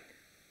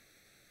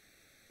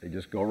 They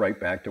just go right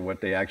back to what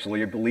they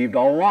actually believed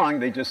all along.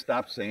 They just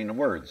stop saying the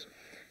words.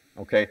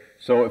 Okay,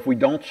 so if we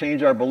don't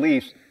change our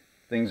beliefs,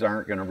 things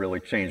aren't going to really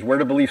change. Where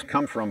do beliefs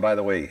come from, by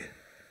the way?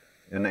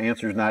 And the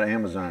answer is not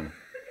Amazon.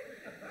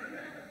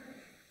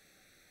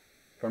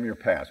 From your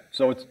past.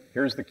 So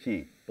here's the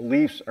key.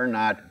 Beliefs are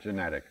not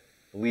genetic.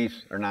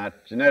 Beliefs are not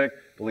genetic.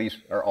 Beliefs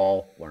are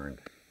all learned.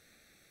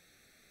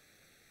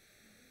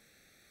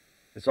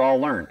 It's all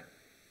learned.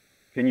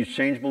 Can you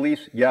change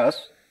beliefs?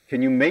 Yes.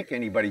 Can you make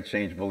anybody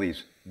change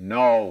beliefs?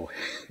 No.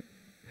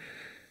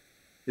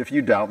 If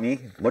you doubt me,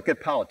 look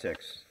at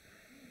politics.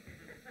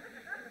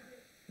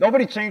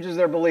 Nobody changes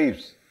their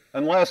beliefs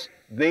unless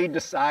they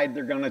decide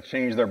they're going to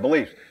change their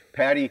beliefs.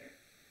 Patty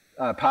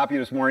Poppy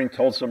this morning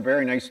told some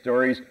very nice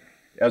stories,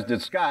 as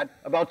did Scott,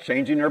 about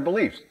changing their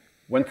beliefs.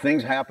 When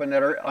things happen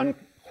that are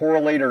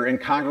uncorrelated or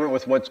incongruent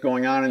with what's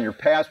going on in your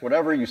past,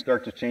 whatever, you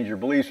start to change your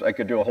beliefs. I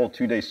could do a whole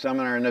 2-day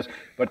seminar on this,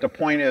 but the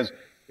point is,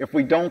 if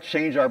we don't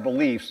change our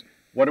beliefs,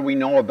 what do we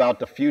know about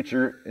the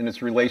future in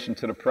its relation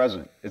to the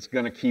present? It's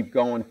going to keep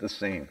going the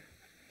same.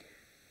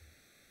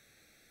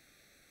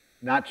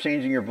 Not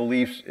changing your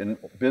beliefs in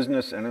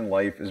business and in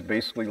life is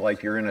basically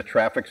like you're in a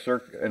traffic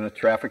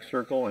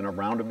circle, in a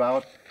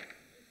roundabout,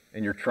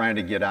 and you're trying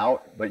to get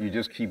out, but you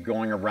just keep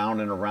going around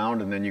and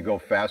around, and then you go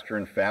faster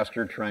and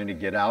faster trying to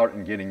get out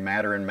and getting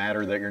madder and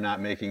madder that you're not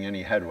making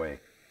any headway.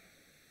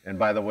 And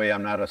by the way,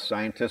 I'm not a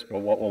scientist, but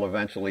what will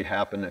eventually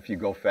happen if you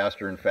go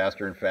faster and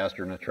faster and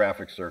faster in a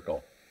traffic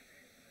circle?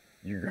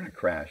 You're going to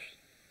crash.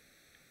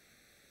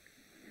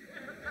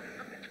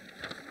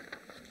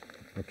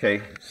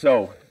 Okay,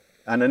 so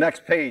on the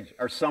next page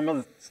are some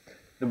of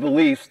the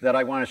beliefs that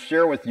I want to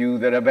share with you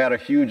that have had a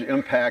huge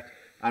impact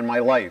on my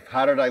life.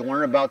 How did I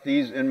learn about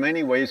these? In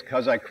many ways,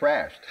 because I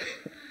crashed.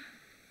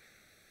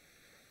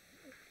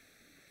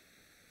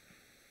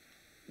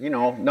 You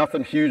know,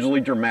 nothing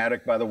hugely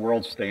dramatic by the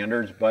world's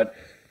standards, but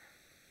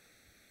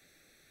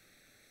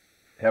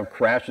have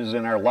crashes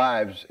in our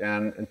lives,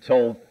 and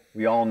until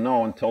we all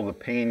know, until the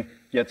pain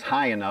gets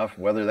high enough,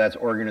 whether that's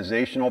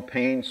organizational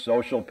pain,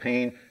 social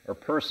pain, or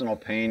personal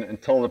pain,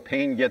 until the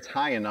pain gets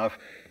high enough,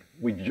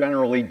 we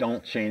generally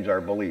don't change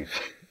our beliefs.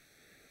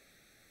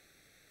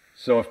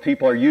 So if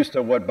people are used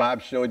to what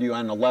Bob showed you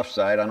on the left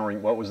side, I don't know,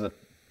 what was the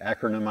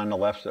acronym on the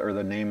left, or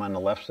the name on the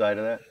left side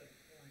of that?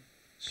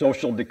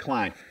 Social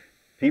decline.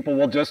 People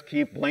will just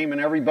keep blaming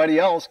everybody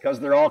else because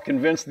they're all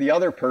convinced the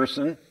other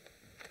person,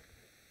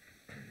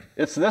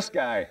 it's this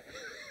guy.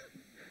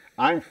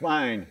 I'm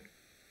fine.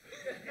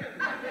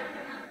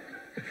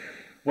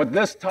 What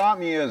this taught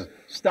me is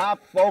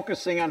stop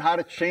focusing on how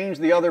to change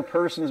the other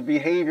person's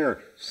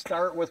behavior.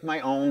 Start with my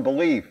own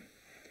belief.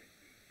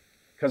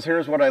 Because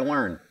here's what I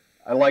learned.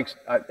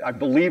 I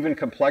believe in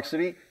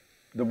complexity.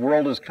 The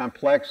world is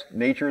complex,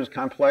 nature is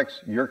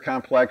complex, you're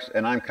complex,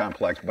 and I'm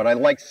complex. But I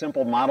like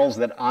simple models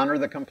that honor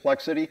the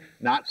complexity,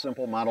 not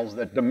simple models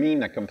that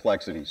demean the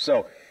complexity.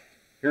 So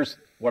here's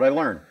what I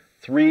learned.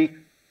 3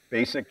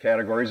 basic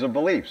categories of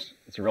beliefs.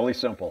 It's really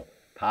simple.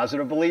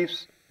 Positive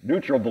beliefs,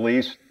 neutral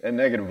beliefs, and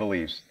negative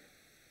beliefs.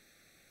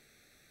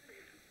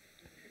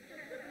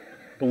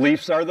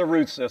 Beliefs are the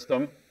root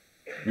system.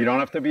 You don't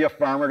have to be a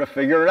farmer to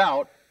figure it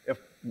out.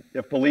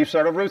 If beliefs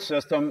are the root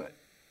system,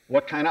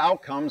 what kind of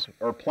outcomes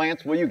or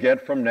plants will you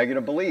get from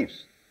negative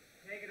beliefs?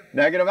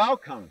 Negative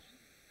outcomes.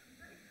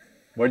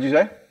 What did you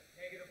say?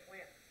 Negative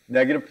plants.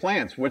 Negative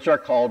plants, which are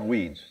called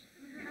weeds.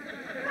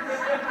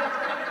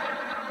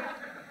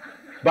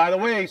 By the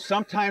way,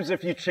 sometimes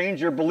if you change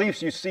your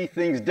beliefs, you see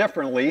things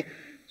differently.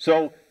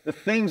 So the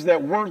things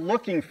that we're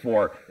looking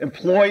for,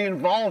 employee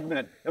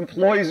involvement,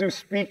 employees who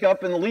speak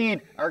up and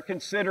lead, are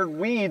considered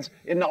weeds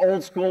in the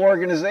old school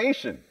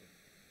organization.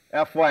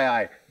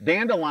 FYI,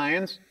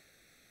 dandelions,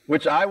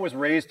 which I was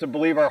raised to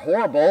believe are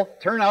horrible,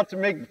 turn out to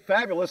make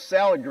fabulous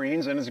salad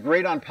greens, and it's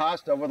great on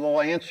pasta with little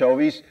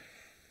anchovies.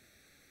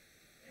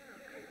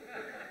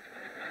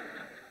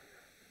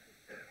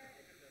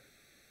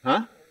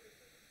 Huh?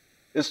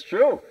 It's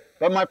true.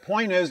 But my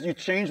point is, you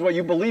change what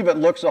you believe, it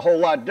looks a whole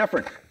lot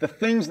different. The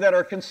things that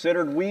are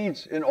considered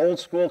weeds in old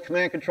school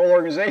command and control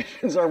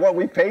organizations are what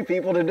we pay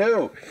people to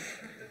do.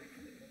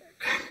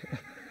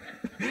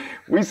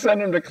 We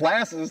send them to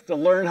classes to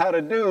learn how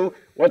to do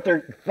what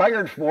they're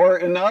fired for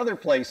in the other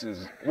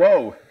places.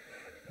 Whoa,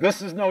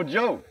 this is no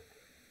joke.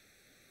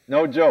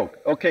 No joke.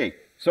 Okay,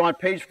 so on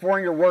page 4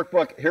 in your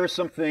workbook, here's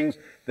some things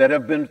that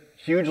have been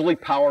hugely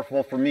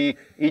powerful for me.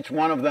 Each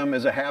one of them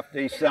is a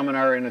half-day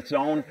seminar in its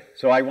own.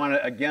 So I want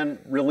to, again,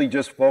 really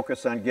just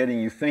focus on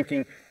getting you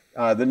thinking.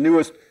 The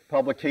newest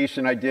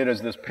publication I did is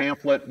this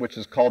pamphlet, which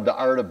is called The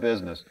Art of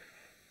Business.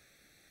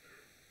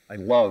 I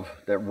love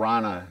that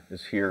Rana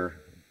is here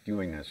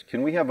doing this.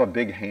 Can we have a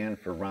big hand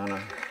for Rana?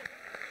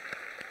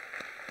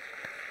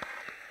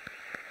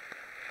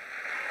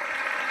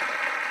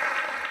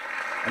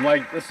 I'm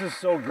like, this is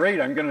so great.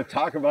 I'm going to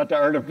talk about the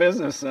art of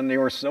business. And they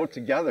were so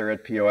together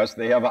at POS.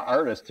 They have an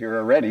artist here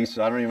already,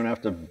 so I don't even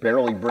have to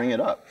barely bring it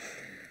up.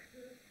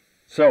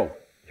 So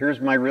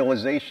here's my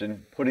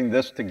realization, putting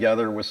this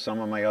together with some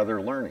of my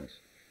other learnings.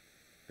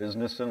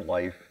 Business and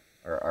life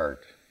are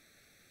art,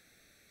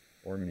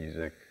 or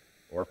music,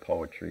 or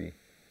poetry,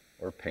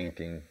 or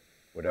painting,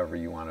 whatever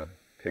you want to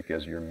pick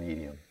as your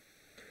medium.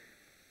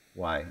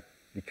 Why?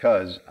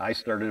 Because I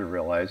started to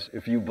realize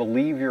if you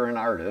believe you're an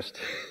artist,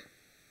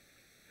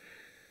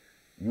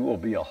 you will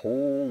be a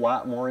whole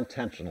lot more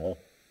intentional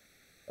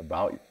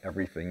about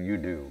everything you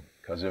do.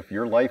 Because if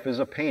your life is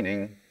a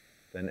painting,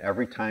 then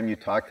every time you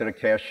talk to the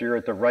cashier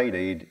at the Rite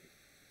Aid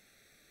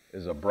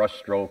is a brush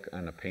stroke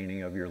on the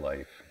painting of your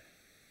life.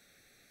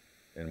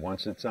 And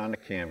once it's on the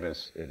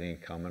canvas, it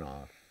ain't coming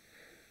off.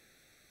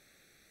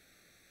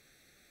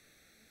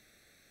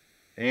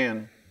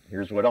 And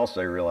here's what else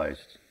I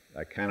realized.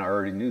 I kind of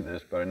already knew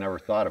this, but I never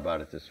thought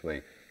about it this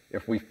way.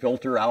 If we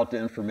filter out the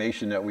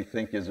information that we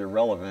think is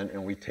irrelevant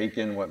and we take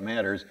in what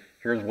matters,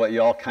 here's what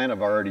you all kind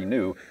of already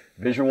knew.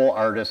 Visual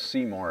artists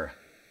see more.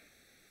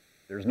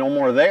 There's no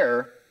more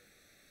there.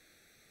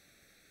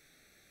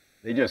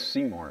 They just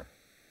see more.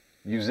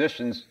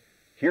 Musicians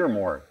hear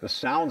more. The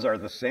sounds are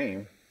the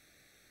same,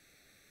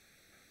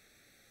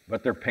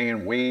 but they're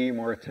paying way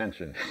more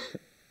attention.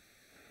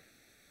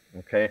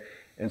 Okay?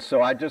 And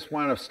so I just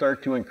want to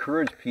start to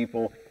encourage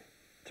people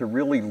to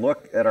really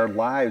look at our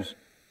lives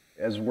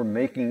as we're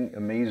making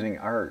amazing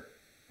art,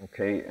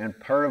 okay? And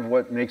part of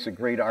what makes a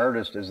great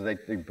artist is they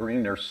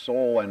bring their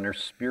soul and their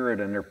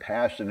spirit and their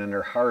passion and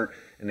their heart,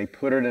 and they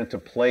put it into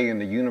play in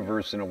the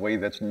universe in a way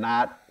that's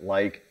not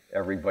like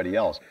everybody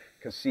else.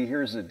 Because see,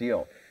 here's the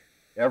deal.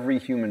 Every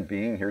human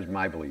being, here's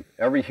my belief,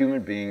 every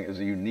human being is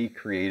a unique,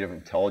 creative,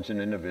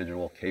 intelligent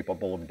individual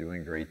capable of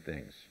doing great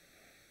things.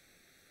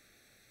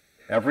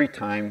 Every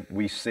time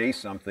we say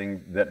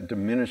something that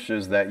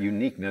diminishes that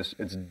uniqueness,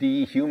 it's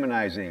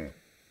dehumanizing.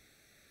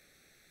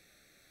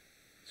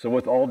 So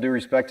with all due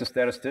respect to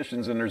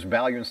statisticians, and there's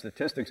value in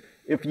statistics,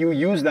 if you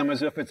use them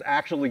as if it's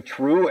actually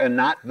true and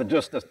not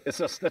it's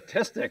a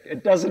statistic,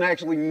 it doesn't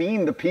actually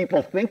mean the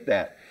people think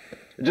that.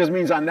 It just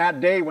means on that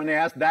day when they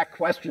ask that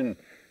question,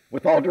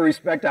 with all due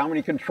respect to how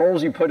many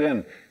controls you put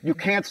in, you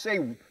can't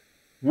say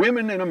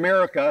women in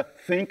America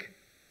think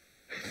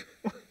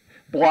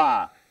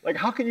blah. Like,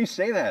 how can you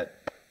say that?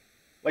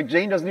 Like,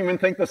 Jane doesn't even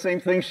think the same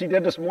thing she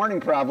did this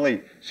morning,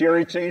 probably. She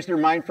already changed her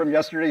mind from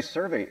yesterday's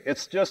survey.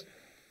 It's just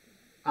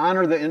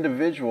honor the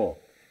individual.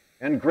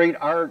 And great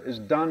art is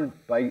done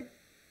by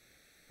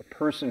a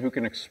person who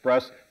can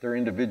express their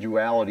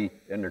individuality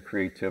and their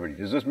creativity.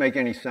 Does this make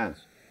any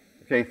sense?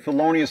 Okay,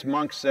 Thelonious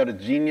Monk said, a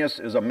genius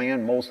is a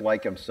man most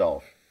like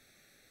himself.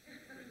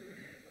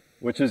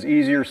 Which is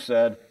easier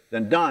said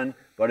than done,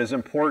 but is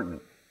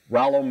important.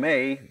 Rollo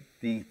May,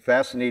 the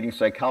fascinating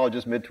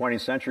psychologist,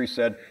 mid-20th century,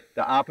 said,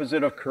 the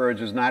opposite of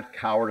courage is not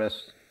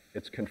cowardice,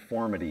 it's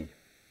conformity.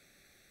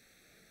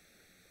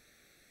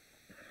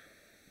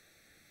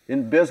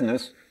 In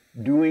business,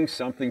 doing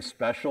something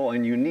special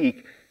and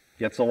unique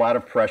gets a lot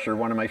of pressure.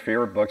 One of my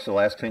favorite books the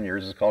last 10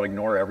 years is called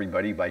Ignore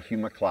Everybody by Hugh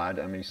MacLeod,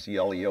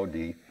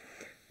 M-A-C-L-E-O-D,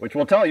 which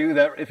will tell you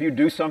that if you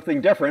do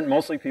something different,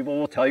 mostly people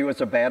will tell you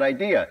it's a bad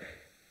idea.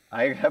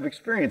 I have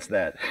experienced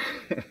that.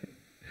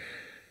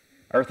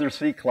 Arthur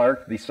C.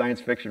 Clarke, the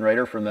science fiction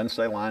writer from then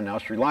Ceylon, now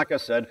Sri Lanka,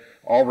 said,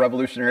 all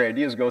revolutionary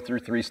ideas go through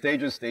 3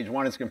 stages. Stage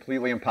 1, it's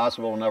completely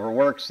impossible, will never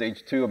work.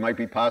 Stage 2, it might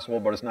be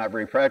possible, but it's not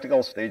very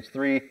practical. Stage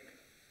 3,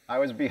 I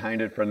was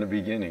behind it from the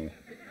beginning.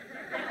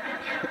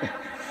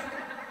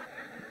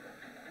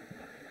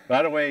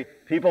 By the way,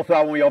 people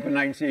thought when we opened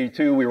in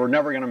 1982 we were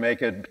never going to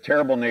make it.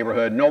 Terrible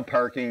neighborhood, no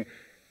parking,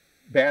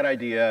 bad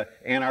idea.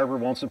 Ann Arbor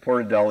won't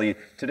support a deli.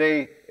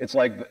 Today, it's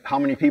like how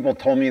many people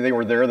told me they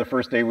were there the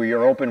first day we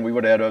were open. We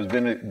would have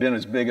been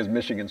as big as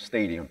Michigan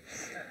Stadium.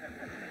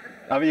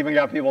 I've even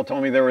got people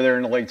told me they were there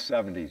in the late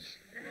 70s.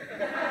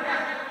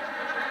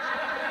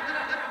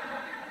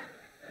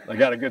 I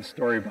got a good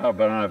story about it,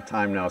 but I don't have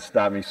time now.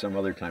 Stop me some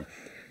other time.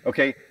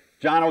 Okay.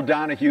 John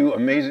O'Donohue,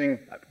 amazing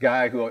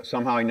guy who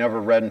somehow I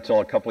never read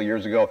until a couple of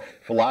years ago.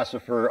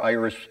 Philosopher,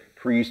 Irish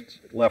priest,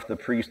 left the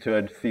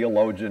priesthood,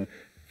 theologian,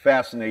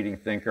 fascinating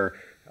thinker.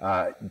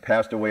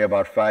 Passed away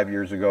about 5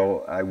 years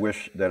ago. I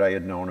wish that I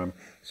had known him.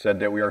 Said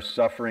that we are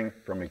suffering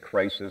from a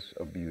crisis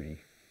of beauty.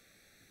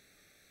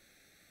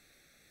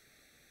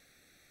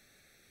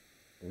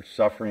 We're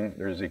suffering.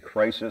 There's a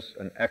crisis,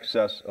 an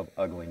excess of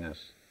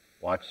ugliness.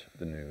 Watch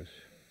the news.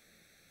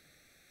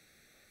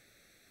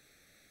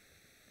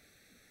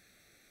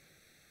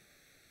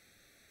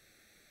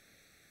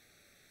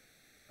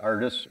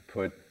 Artists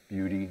put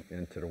beauty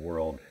into the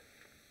world.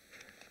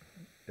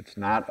 It's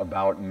not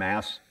about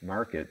mass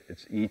market.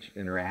 It's each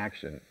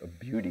interaction of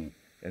beauty.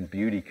 And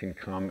beauty can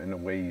come in the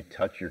way you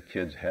touch your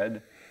kid's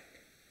head.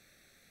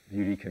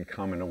 Beauty can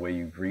come in the way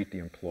you greet the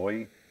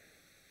employee.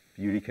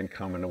 Beauty can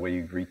come in the way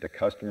you greet the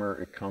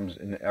customer. It comes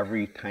in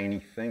every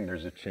tiny thing.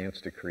 There's a chance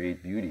to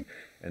create beauty.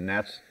 And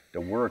that's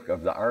the work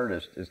of the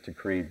artist, is to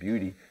create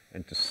beauty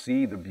and to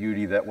see the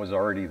beauty that was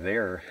already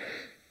there,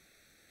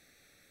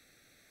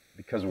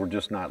 because we're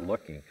just not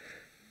looking.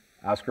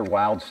 Oscar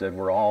Wilde said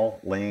we're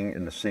all laying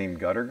in the same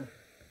gutter,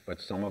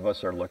 but some of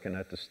us are looking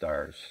at the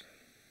stars.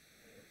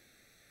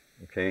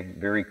 Okay,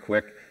 very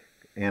quick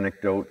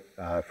anecdote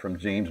from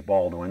James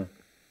Baldwin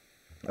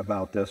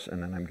about this,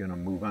 and then I'm going to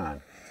move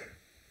on.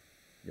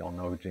 Y'all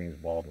know who James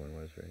Baldwin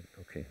was, right?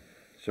 Okay.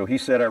 So he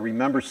said, I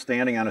remember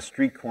standing on a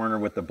street corner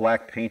with the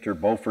black painter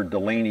Beaufort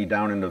Delaney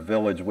down in the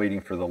village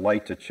waiting for the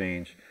light to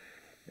change,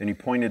 and he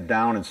pointed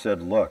down and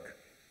said, look.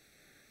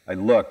 I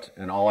looked,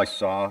 and all I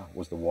saw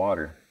was the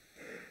water.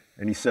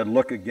 And he said,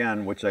 look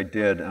again, which I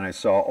did, and I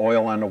saw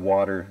oil on the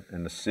water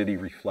and the city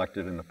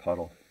reflected in the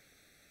puddle.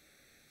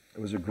 It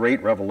was a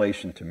great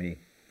revelation to me.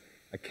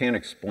 I can't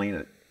explain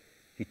it.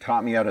 He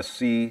taught me how to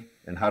see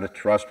and how to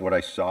trust what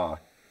I saw.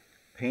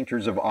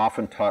 Painters have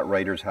often taught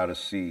writers how to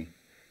see.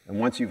 And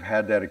once you've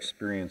had that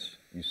experience,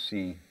 you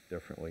see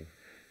differently.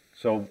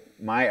 So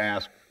my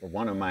ask, or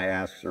one of my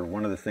asks, or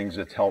one of the things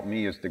that's helped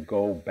me is to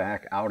go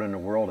back out in the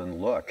world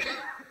and look.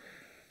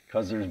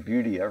 Because there's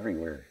beauty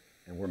everywhere,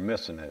 and we're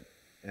missing it.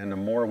 And the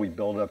more we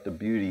build up the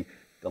beauty,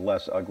 the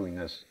less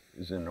ugliness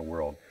is in the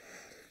world.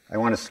 I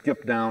want to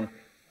skip down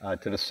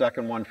to the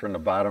second one from the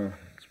bottom.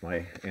 It's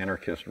my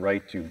anarchist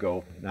right to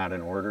go not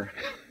in order.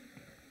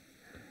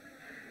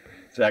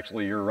 It's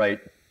actually your right.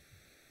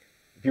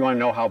 If you want to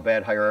know how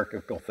bad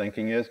hierarchical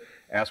thinking is,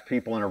 ask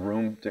people in a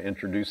room to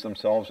introduce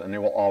themselves, and they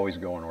will always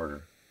go in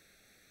order.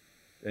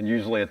 And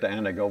usually at the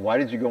end I go, why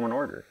did you go in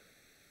order?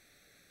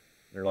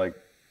 They're like,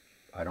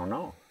 I don't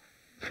know.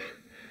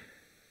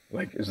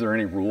 Like, is there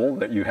any rule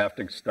that you have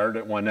to start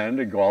at one end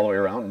and go all the way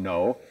around?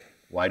 No.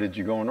 Why did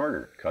you go in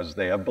order? Because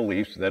they have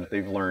beliefs that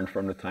they've learned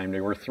from the time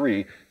they were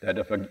 3 that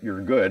if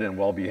you're good and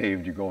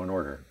well-behaved, you go in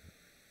order.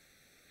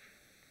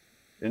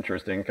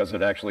 Interesting, because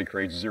it actually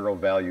creates 0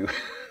 value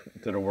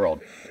to the world.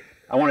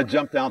 I want to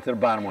jump down to the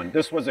bottom one.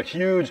 This was a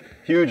huge,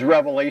 huge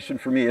revelation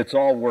for me. It's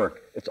all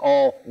work. It's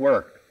all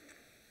work.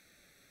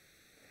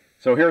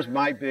 So here's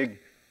my big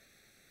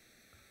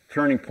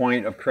turning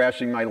point of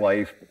crashing my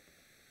life.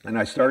 And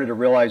I started to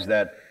realize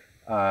that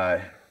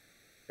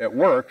at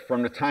work,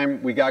 from the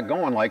time we got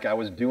going, like I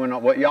was doing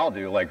what y'all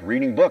do, like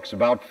reading books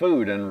about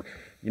food. And,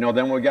 you know,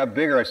 then when we got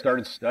bigger, I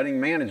started studying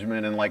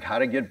management and like how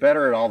to get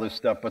better at all this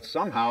stuff. But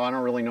somehow, I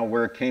don't really know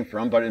where it came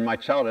from, but in my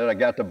childhood, I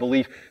got the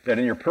belief that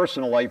in your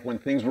personal life, when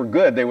things were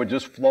good, they would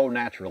just flow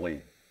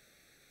naturally.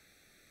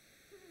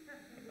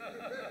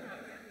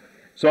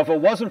 So if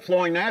it wasn't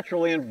flowing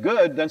naturally and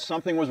good, then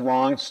something was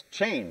wrong,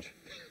 change.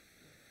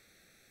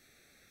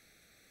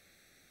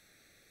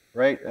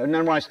 Right? And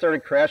then when I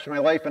started crashing my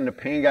life and the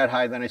pain got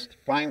high, then I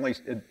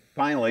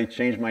finally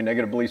changed my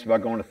negative beliefs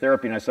about going to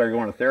therapy, and I started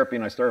going to therapy,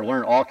 and I started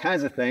learning all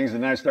kinds of things,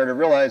 and then I started to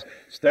realize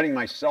studying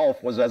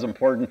myself was as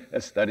important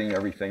as studying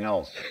everything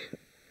else.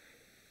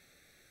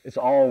 It's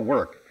all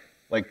work.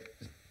 Like,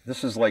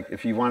 this is like,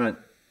 if you want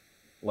to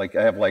like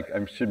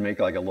I should make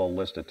like a little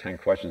list of 10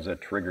 questions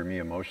that trigger me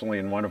emotionally,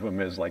 and one of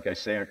them is like I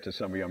say it to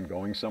somebody, I'm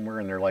going somewhere,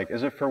 and they're like,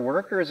 is it for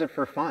work or is it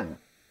for fun?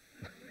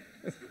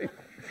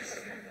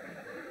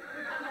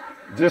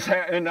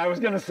 And I was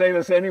going to say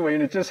this anyway,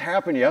 and it just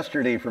happened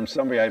yesterday from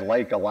somebody I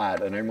like a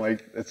lot, and I'm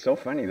like, it's so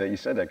funny that you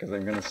said that because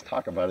I'm going to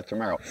talk about it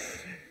tomorrow.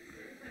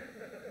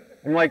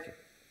 I'm like,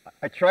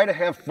 I try to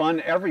have fun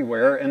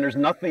everywhere, and there's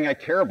nothing I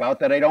care about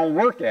that I don't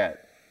work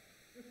at.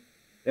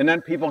 And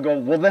then people go,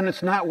 well, then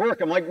it's not work.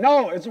 I'm like,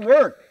 no, it's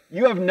work.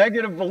 You have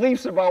negative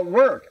beliefs about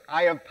work.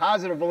 I have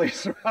positive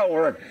beliefs about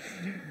work.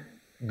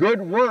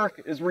 Good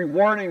work is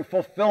rewarding,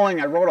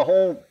 fulfilling. I wrote a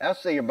whole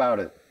essay about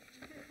it.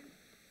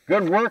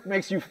 Good work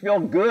makes you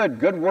feel good.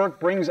 Good work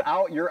brings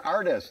out your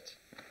artist.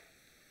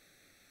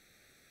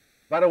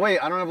 By the way,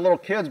 I don't have little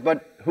kids,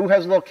 but who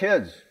has little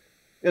kids?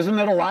 Isn't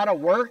it a lot of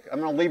work? I'm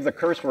going to leave the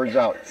curse words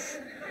out.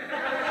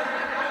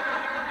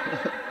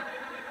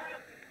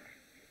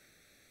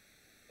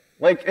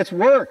 Like, it's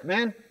work,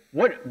 man.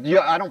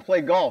 I don't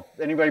play golf.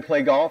 Anybody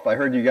play golf? I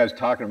heard you guys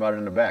talking about it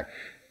in the back.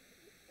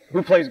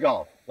 Who plays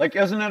golf? Like,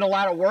 isn't it a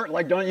lot of work?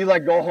 Like, don't you,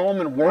 like, go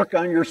home and work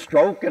on your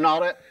stroke and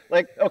all that?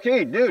 Like,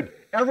 okay, dude,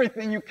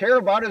 everything you care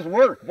about is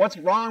work. What's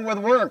wrong with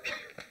work?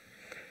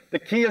 The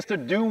key is to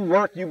do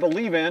work you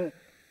believe in,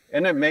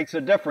 and it makes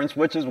a difference,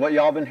 which is what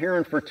y'all been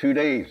hearing for 2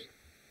 days.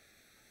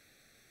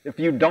 If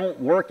you don't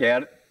work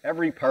at it,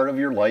 every part of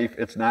your life,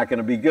 it's not going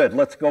to be good.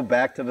 Let's go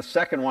back to the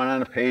second one on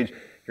the page.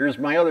 Here's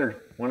one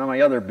of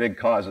my other big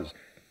causes.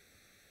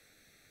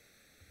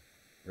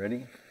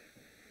 Ready?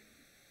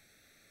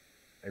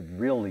 I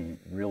really,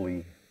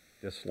 really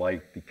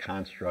dislike the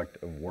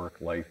construct of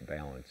work-life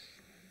balance.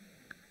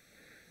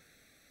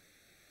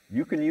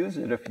 You can use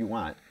it if you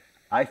want.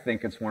 I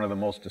think it's one of the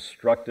most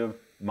destructive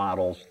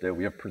models that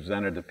we have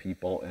presented to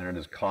people, and it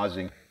is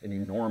causing an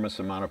enormous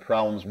amount of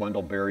problems.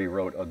 Wendell Berry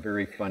wrote a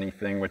very funny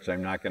thing, which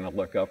I'm not going to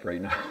look up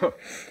right now,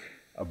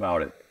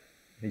 about it.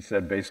 He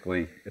said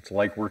basically, it's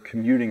like we're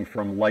commuting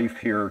from life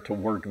here to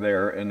work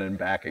there and then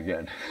back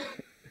again.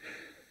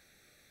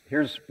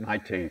 Here's my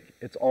take.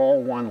 It's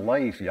all one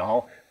life,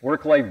 y'all.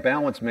 Work-life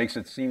balance makes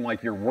it seem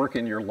like you're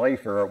working your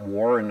life or at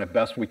war, and the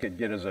best we could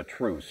get is a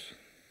truce.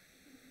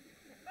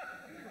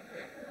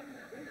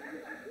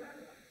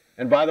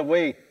 And by the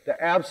way, the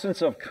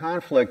absence of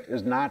conflict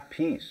is not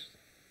peace.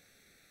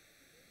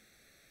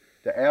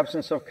 The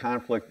absence of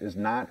conflict is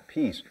not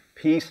peace.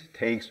 Peace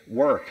takes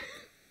work.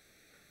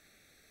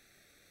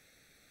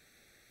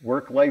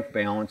 Work-life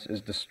balance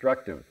is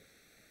destructive.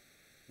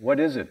 What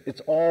is it?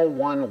 It's all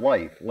one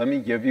life. Let me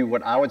give you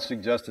what I would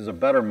suggest is a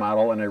better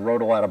model, and I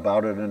wrote a lot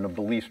about it in the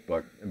beliefs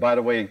book. And by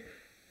the way,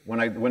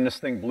 when this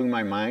thing blew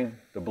my mind,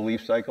 the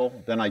belief cycle,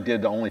 then I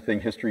did the only thing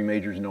history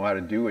majors know how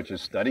to do, which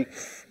is study.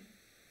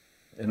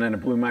 And then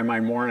it blew my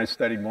mind more, and I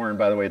studied more, and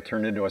by the way, it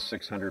turned into a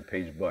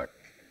 600-page book,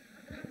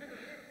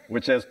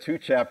 which has 2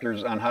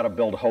 chapters on how to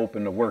build hope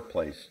in the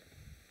workplace,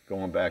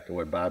 going back to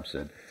what Bob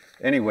said.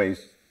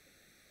 Anyways,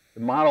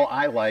 the model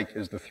I like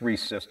is the 3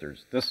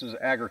 sisters. This is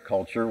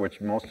agriculture, which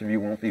most of you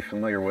won't be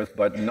familiar with,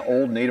 but an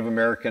old Native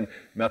American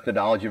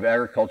methodology of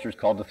agriculture is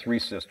called the 3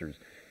 sisters.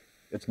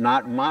 It's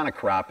not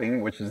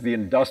monocropping, which is the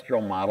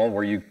industrial model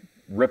where you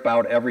rip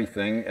out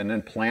everything and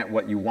then plant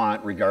what you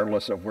want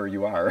regardless of where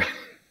you are.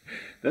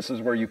 This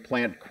is where you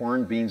plant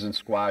corn, beans, and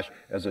squash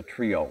as a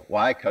trio.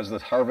 Why? Because the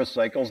harvest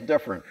cycle is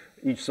different.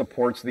 Each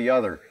supports the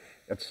other,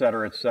 et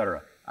cetera, et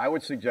cetera. I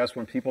would suggest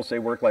when people say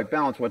work-life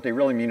balance, what they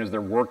really mean is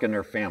they're working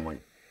their family.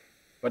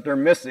 But they're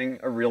missing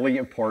a really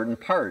important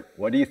part.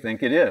 What do you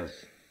think it is?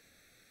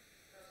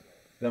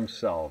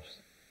 Themselves.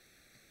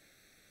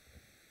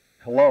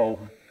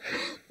 Hello.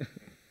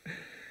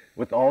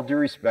 With all due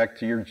respect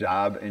to your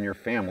job and your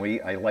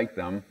family, I like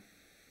them.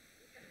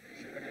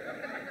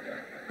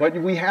 But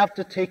we have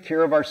to take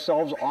care of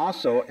ourselves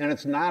also, and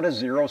it's not a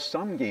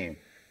zero-sum game.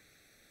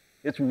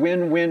 It's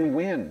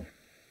win-win-win.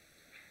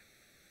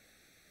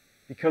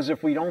 Because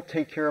if we don't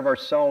take care of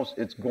ourselves,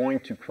 it's going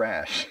to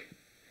crash.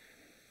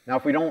 Now,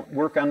 if we don't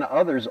work on the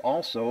others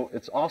also,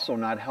 it's also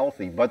not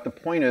healthy. But the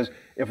point is,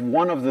 if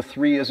one of the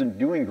 3 isn't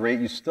doing great,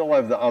 you still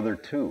have the other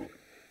 2.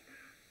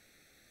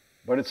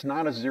 But it's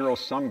not a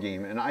zero-sum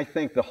game. And I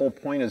think the whole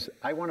point is,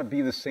 I want to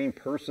be the same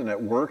person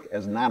at work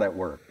as not at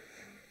work.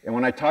 And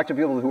when I talk to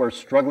people who are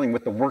struggling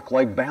with the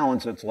work-life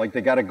balance, it's like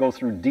they got to go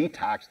through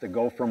detox to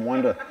go from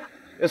one to...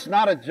 It's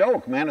not a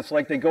joke, man. It's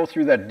like they go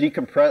through that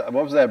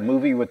what was that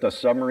movie with the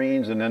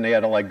submarines, and then they had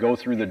to like go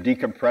through the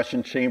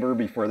decompression chamber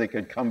before they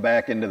could come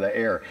back into the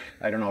air.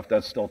 I don't know if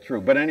that's still true.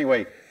 But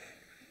anyway,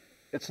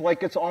 it's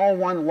like it's all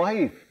one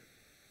life.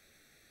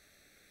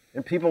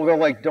 And people go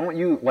like, don't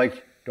you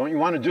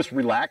want to just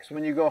relax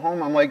when you go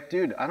home? I'm like,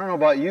 dude, I don't know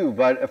about you,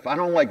 but if I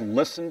don't like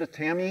listen to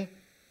Tammy,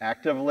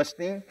 active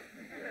listening,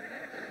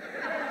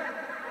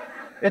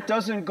 it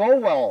doesn't go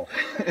well.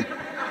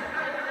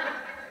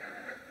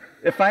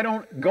 If I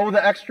don't go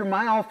the extra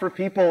mile for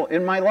people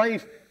in my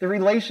life, the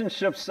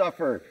relationships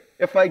suffer.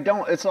 If I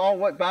don't, it's all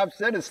what Bob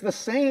said, it's the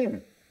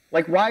same.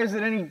 Like, why is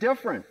it any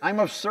different? I'm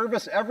of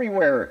service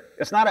everywhere.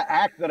 It's not an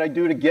act that I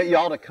do to get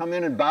y'all to come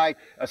in and buy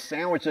a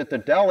sandwich at the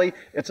deli.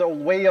 It's a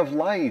way of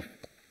life.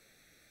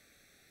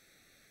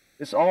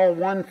 It's all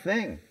one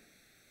thing.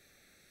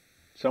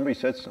 Somebody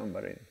said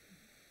somebody.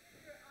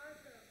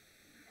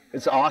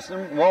 It's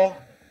awesome. Well,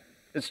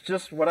 it's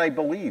just what I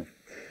believe.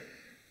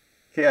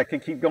 Okay, I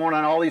could keep going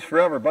on all these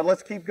forever, but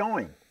let's keep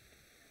going.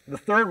 The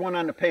third one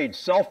on the page,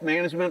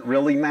 self-management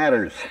really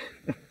matters.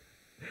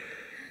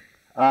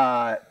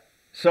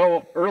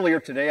 So earlier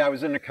today, I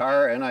was in the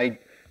car, and I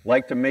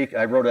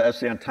wrote an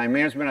essay on time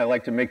management. I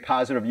like to make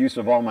positive use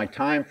of all my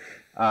time.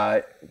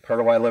 Part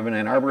of why I live in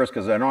Ann Arbor is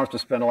because I don't have to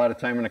spend a lot of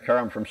time in the car.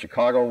 I'm from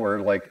Chicago, where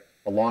like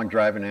a long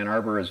drive in Ann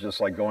Arbor is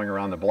just like going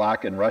around the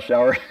block in rush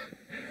hour.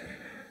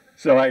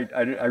 So I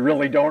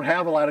really don't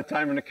have a lot of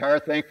time in the car,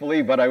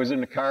 thankfully, but I was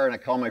in the car and I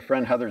called my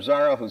friend Heather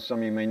Zara, who some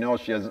of you may know.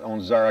 She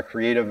owns Zara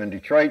Creative in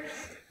Detroit.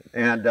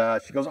 And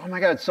she goes, oh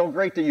my God, it's so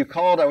great that you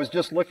called. I was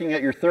just looking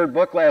at your third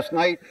book last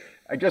night.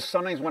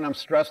 Sometimes when I'm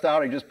stressed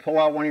out, I just pull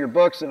out one of your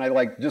books and I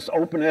like just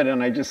open it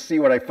and I just see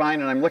what I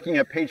find. And I'm looking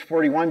at page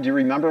 41. Do you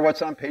remember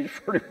what's on page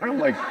 41? I'm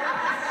like,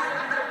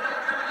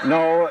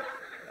 no,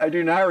 I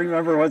do not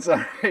remember what's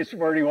on page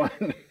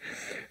 41.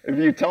 If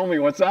you tell me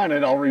what's on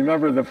it, I'll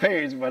remember the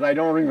page, but I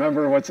don't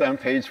remember what's on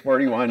page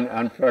 41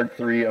 on part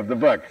 3 of the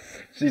book.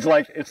 She's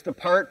like, it's the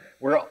part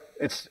where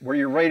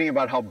you're writing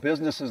about how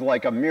business is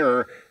like a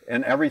mirror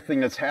and everything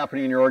that's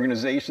happening in your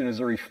organization is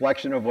a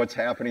reflection of what's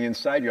happening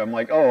inside you. I'm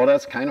like, oh, well,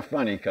 that's kind of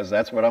funny because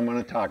that's what I'm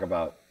going to talk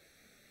about.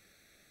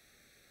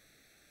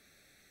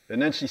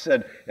 And then she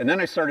said, and then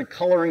I started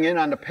coloring in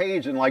on the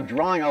page and like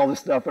drawing all this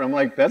stuff. And I'm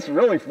like, that's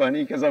really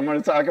funny because I'm going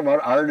to talk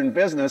about art and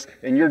business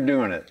and you're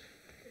doing it.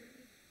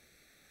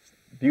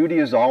 Beauty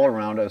is all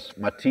around us.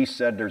 Matisse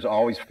said there's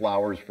always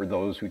flowers for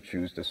those who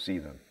choose to see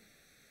them.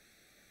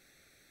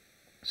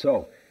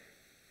 So,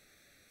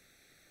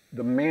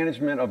 the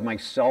management of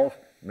myself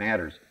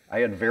matters. I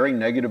had very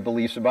negative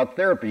beliefs about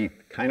therapy,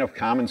 kind of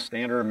common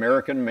standard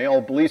American male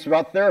beliefs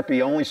about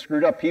therapy. Only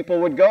screwed up people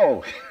would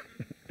go.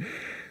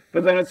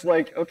 But then it's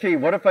like, okay,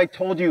 what if I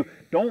told you,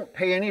 don't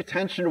pay any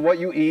attention to what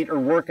you eat or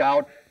work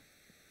out?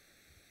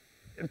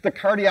 If the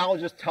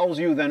cardiologist tells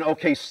you, then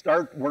okay,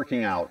 start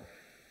working out.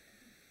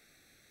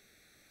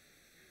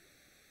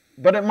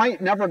 But it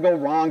might never go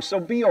wrong, so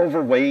be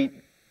overweight.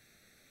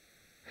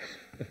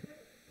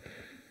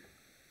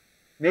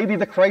 Maybe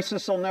the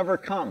crisis will never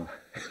come.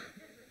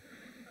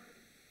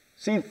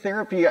 See,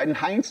 therapy in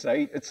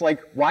hindsight, it's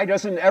like, why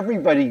doesn't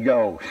everybody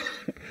go?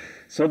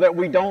 So that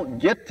we don't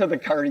get to the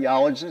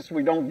cardiologist,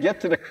 we don't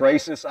get to the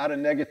crisis out of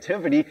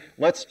negativity.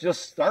 Let's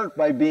just start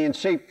by being in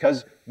shape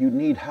because you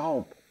need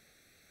help.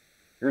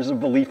 Here's a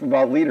belief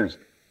about leaders.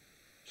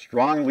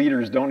 Strong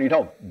leaders don't need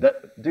help.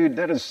 Dude,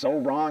 that is so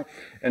wrong.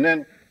 And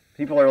then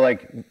people are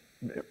like,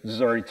 this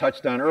is already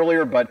touched on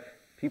earlier, but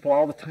people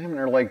all the time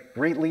are like,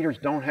 great leaders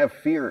don't have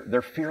fear.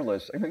 They're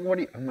fearless. I mean,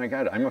 oh my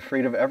God, I'm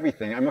afraid of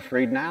everything. I'm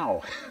afraid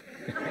now.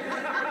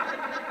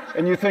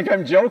 And you think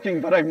I'm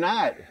joking, but I'm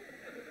not.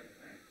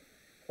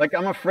 Like,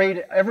 I'm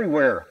afraid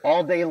everywhere,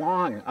 all day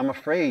long. I'm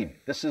afraid.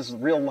 This is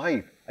real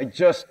life. I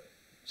just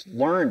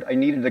learned I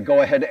needed to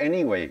go ahead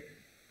anyway.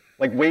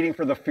 Like, waiting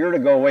for the fear to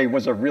go away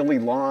was a really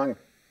long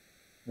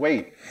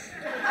wait.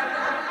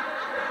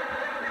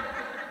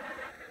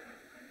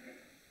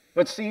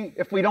 But see,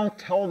 if we don't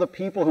tell the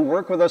people who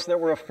work with us that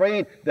we're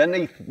afraid,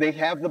 then they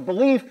have the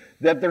belief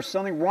that there's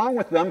something wrong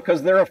with them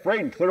because they're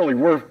afraid. And clearly,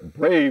 we're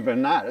brave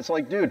and not. It's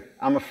like, dude,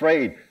 I'm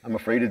afraid. I'm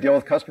afraid to deal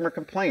with customer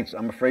complaints.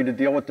 I'm afraid to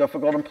deal with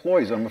difficult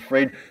employees. I'm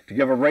afraid to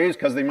give a raise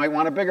because they might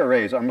want a bigger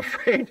raise. I'm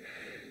afraid.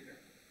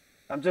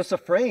 I'm just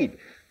afraid.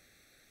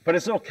 But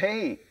it's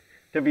okay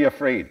to be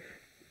afraid.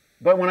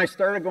 But when I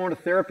started going to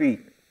therapy,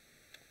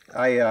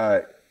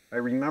 I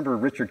remember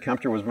Richard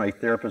Kempter was my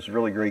therapist, a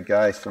really great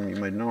guy. Some of you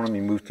might know him.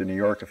 He moved to New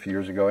York a few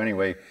years ago.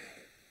 Anyway,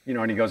 you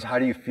know, and he goes, how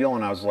do you feel?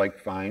 And I was like,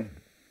 fine.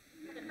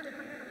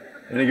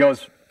 And he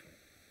goes,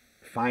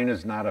 fine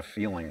is not a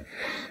feeling.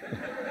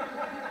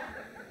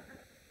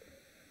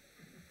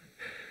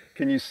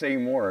 Can you say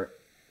more?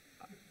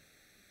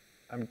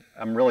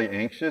 I'm really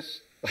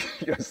anxious.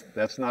 He goes,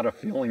 that's not a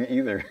feeling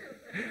either.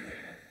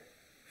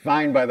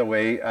 Fine, by the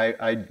way,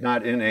 I'm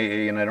not in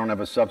AA and I don't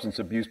have a substance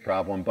abuse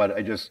problem, but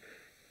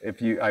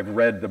I've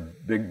read the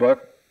big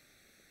book,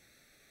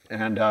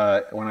 and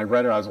when I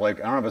read it, I was like,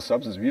 I don't have a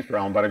substance abuse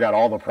problem, but I got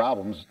all the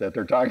problems that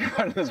they're talking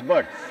about in this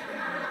book.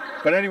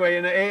 But anyway,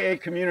 in the AA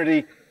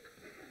community,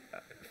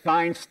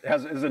 FINE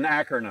is an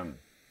acronym.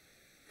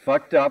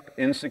 Fucked up,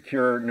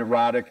 insecure,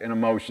 neurotic, and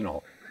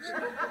emotional.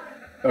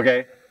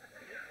 Okay?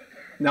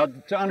 Now,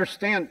 to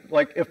understand,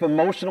 like, if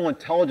emotional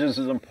intelligence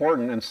is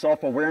important and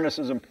self-awareness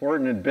is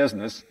important in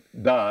business,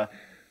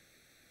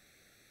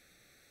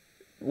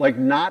 like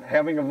not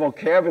having a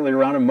vocabulary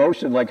around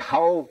emotion, like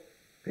how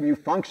can you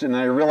function?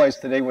 And I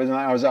realized today when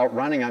I was out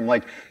running, I'm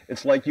like,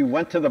 it's like you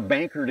went to the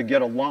banker to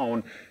get a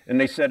loan and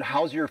they said,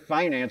 how's your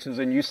finances?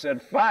 And you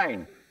said,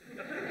 fine.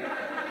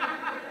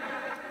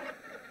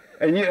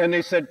 And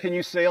they said, can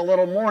you say a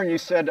little more? And you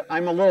said,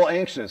 I'm a little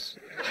anxious.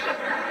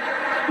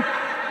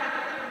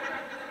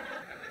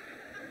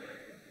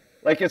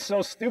 Like, it's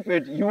so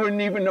stupid, you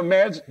wouldn't even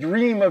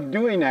dream of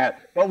doing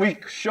that. But we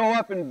show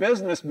up in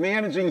business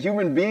managing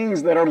human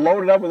beings that are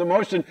loaded up with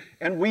emotion,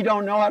 and we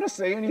don't know how to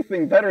say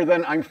anything better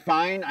than, I'm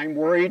fine, I'm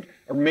worried,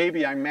 or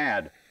maybe I'm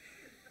mad.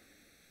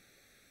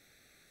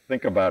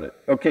 Think about it.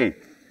 Okay,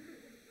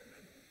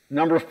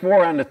 number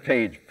 4 on the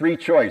page, free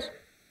choice.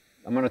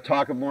 I'm going to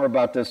talk more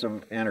about this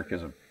of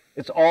anarchism.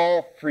 It's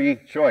all free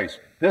choice.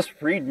 This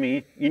freed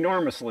me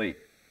enormously.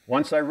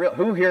 Once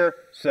who here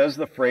says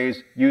the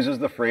phrase, uses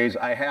the phrase,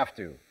 I have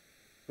to?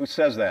 Who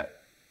says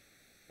that?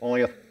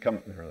 Only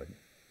really.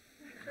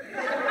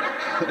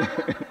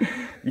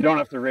 You don't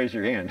have to raise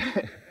your hand.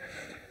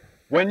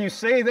 When you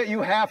say that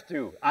you have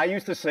to, I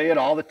used to say it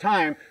all the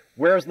time,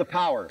 where's the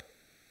power?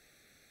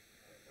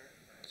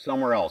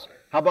 Somewhere else.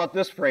 How about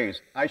this phrase,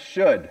 I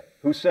should?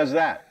 Who says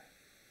that?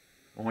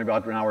 Only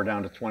about now we're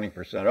down to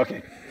 20%.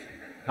 Okay.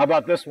 How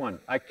about this one?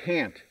 I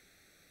can't.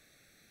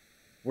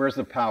 Where's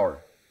the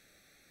power?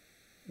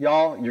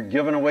 Y'all, you're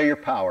giving away your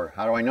power.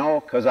 How do I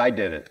know? Because I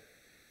did it.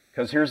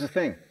 Because here's the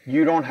thing.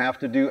 You don't have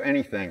to do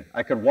anything.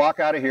 I could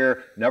walk out of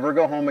here, never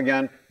go home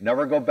again,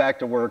 never go back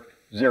to work,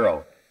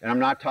 zero. And I'm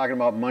not talking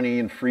about money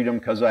and freedom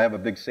because I have a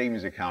big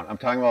savings account. I'm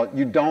talking about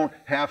you don't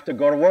have to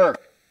go to work.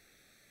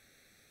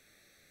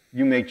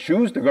 You may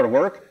choose to go to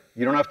work.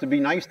 You don't have to be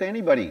nice to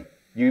anybody.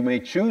 You may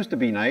choose to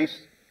be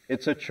nice.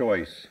 It's a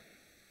choice.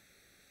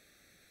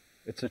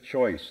 It's a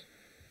choice.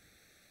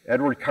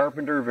 Edward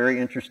Carpenter, very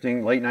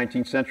interesting, late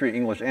 19th century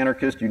English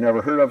anarchist you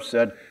never heard of,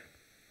 said,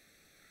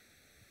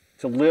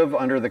 to live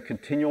under the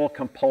continual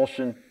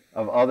compulsion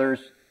of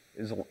others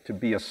is to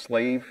be a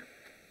slave,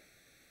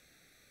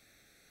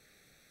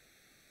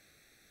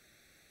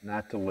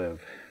 not to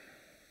live.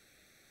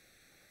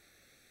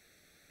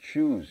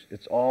 Choose.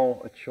 It's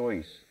all a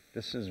choice.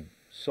 This is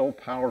so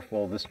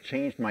powerful. This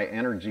changed my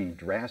energy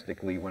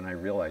drastically when I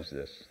realized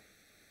this.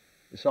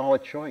 It's all a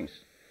choice.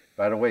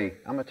 By the way,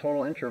 I'm a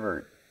total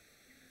introvert,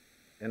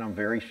 and I'm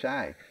very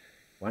shy.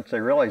 Once I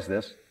realized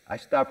this, I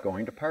stopped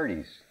going to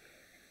parties.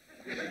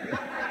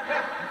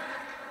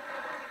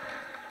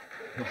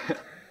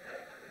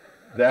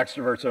 The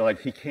extroverts are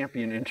like, he can't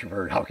be an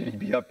introvert. How could he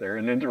be up there?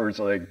 And the introverts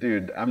are like,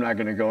 dude, I'm not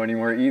going to go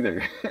anywhere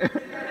either.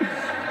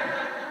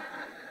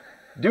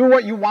 Do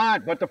what you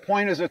want, but the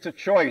point is it's a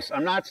choice.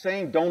 I'm not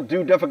saying don't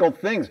do difficult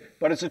things,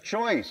 but it's a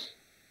choice.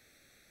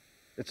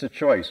 It's a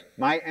choice.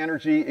 My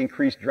energy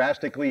increased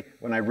drastically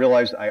when I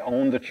realized I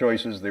owned the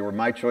choices. They were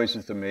my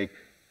choices to make.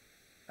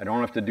 I don't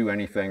have to do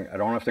anything. I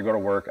don't have to go to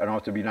work. I don't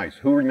have to be nice.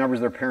 Who remembers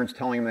their parents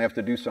telling them they have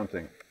to do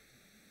something?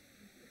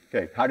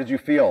 Okay, how did you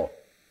feel?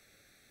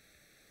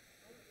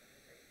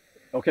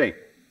 Okay,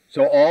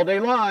 so all day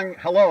long,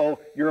 hello,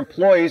 your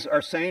employees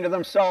are saying to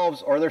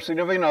themselves or their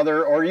significant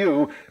other or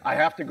you, I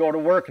have to go to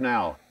work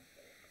now.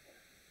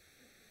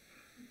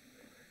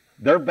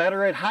 They're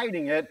better at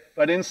hiding it,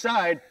 but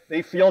inside,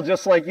 they feel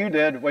just like you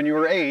did when you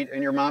were 8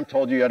 and your mom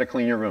told you had to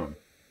clean your room.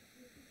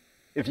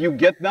 If you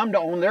get them to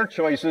own their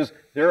choices,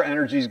 their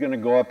energy is going to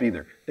go up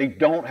either. They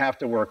don't have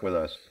to work with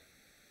us.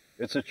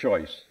 It's a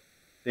choice.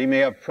 They may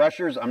have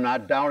pressures. I'm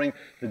not doubting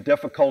the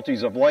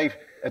difficulties of life,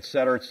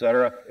 etc.,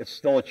 etc. It's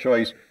still a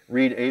choice.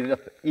 Read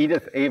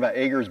Edith Ava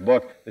Eger's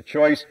book, The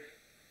Choice.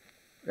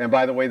 And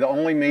by the way, the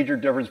only major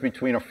difference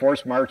between a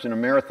forced march and a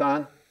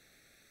marathon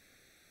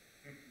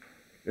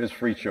is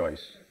free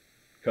choice.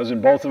 Because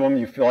in both of them,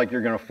 you feel like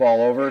you're going to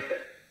fall over.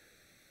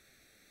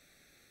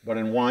 But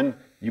in one,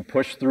 you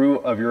push through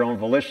of your own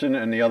volition,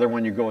 and the other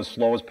one, you go as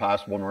slow as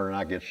possible in order to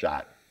not get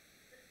shot.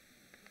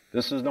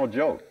 This is no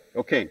joke.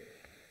 Okay,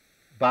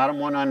 bottom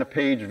one on the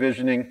page,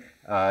 visioning.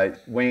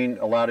 Wayne,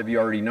 a lot of you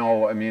already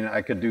know, I mean,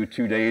 I could do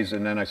 2 days,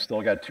 and then I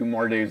still got 2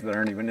 more days that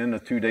aren't even in the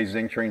 2-day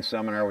Zing Train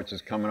seminar, which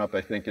is coming up,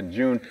 I think, in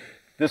June.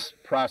 This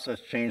process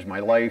changed my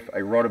life. I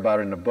wrote about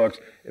it in the books.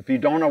 If you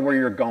don't know where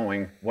you're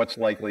going, what's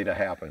likely to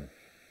happen?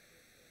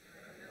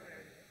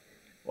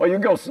 Well, you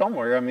go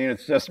somewhere. I mean,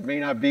 it just may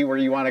not be where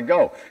you want to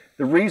go.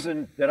 The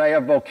reason that I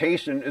have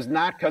vocation is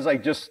not because I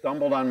just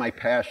stumbled on my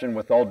passion,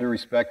 with all due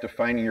respect to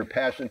finding your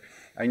passion.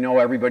 I know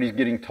everybody's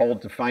getting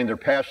told to find their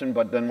passion,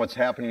 but then what's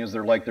happening is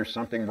they're like, there's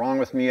something wrong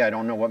with me. I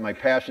don't know what my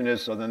passion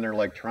is. So then they're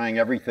like trying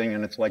everything,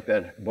 and it's like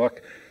that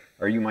book,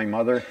 Are You My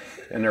Mother?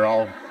 And they're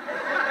all...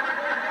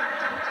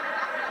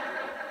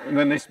 And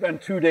then they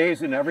spend 2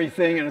 days in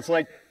everything, and it's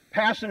like,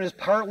 passion is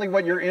partly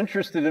what you're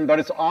interested in, but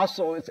it's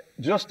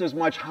just as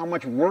much how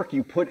much work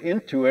you put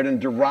into it and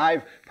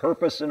derive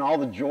purpose and all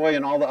the joy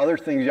and all the other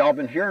things y'all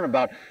been hearing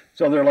about.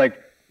 So they're like,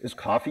 is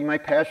coffee my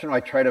passion?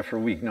 I tried it for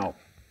a week. No.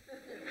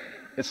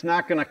 It's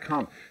not going to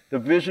come. The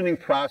visioning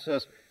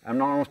process, I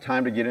don't have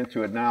time to get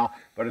into it now,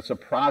 but it's a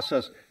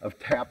process of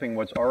tapping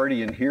what's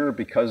already in here,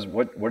 because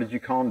what did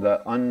you call them?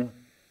 The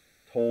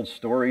untold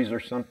stories or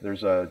something?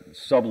 There's a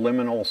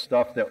subliminal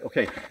stuff that,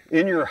 okay,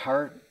 in your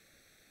heart,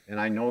 and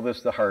I know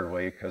this the hard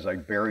way because I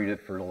buried it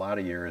for a lot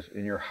of years.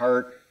 In your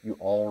heart, you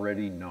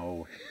already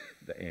know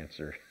the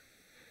answer.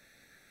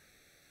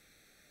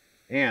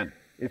 And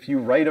if you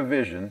write a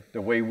vision,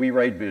 the way we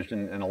write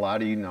vision, and a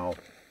lot of you know,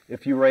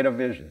 if you write a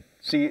vision,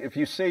 see, if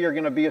you say you're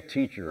going to be a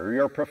teacher, or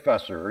you're a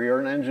professor, or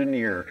you're an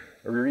engineer,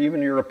 or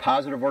even you're a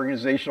positive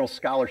organizational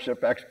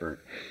scholarship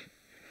expert,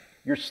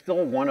 you're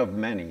still one of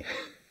many.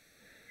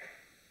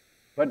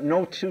 But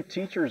no two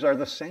teachers are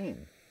the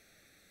same.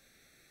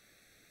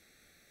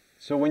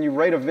 So when you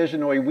write a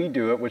vision the way we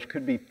do it, which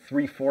could be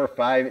 3, 4,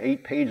 5,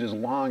 8 pages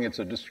long, it's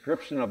a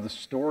description of the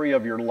story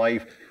of your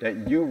life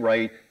that you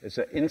write. It's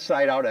an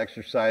inside-out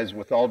exercise.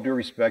 With all due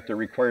respect, it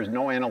requires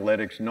no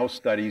analytics, no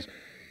studies.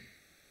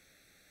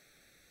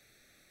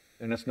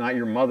 And it's not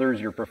your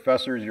mother's, your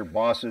professor's, your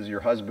boss's,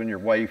 your husband, your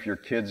wife, your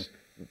kid's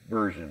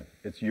version.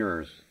 It's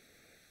yours.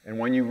 And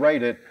when you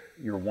write it,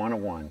 you're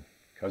one-on-one.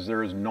 Because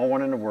there is no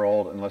one in the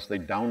world, unless they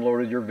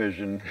downloaded your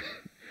vision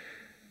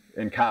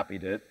and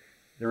copied it,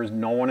 there is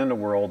no one in the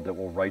world that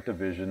will write the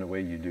vision the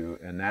way you do,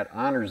 and that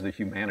honors the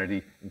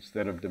humanity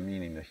instead of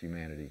demeaning the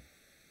humanity.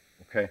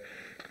 Okay?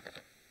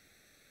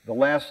 The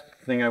last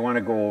thing I want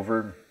to go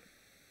over,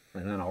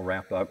 and then I'll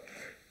wrap up,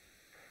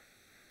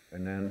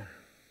 and then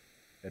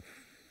at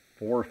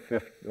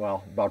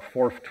about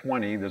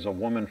 4:20, there's a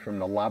woman from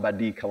the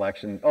Labadie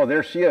collection. Oh,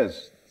 there she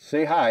is.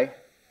 Say hi.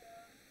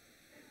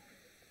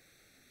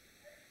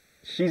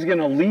 She's going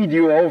to lead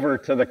you over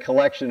to the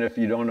collection if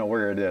you don't know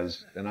where it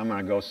is, and I'm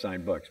going to go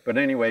sign books. But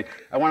anyway,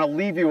 I want to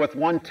leave you with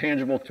one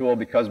tangible tool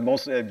because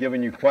mostly I've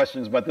given you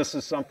questions, but this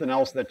is something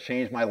else that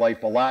changed my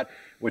life a lot,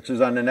 which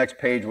is on the next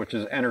page, which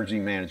is energy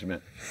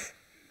management.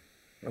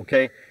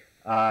 Okay?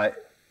 I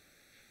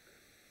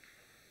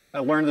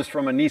learned this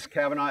from Anise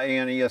Kavanaugh,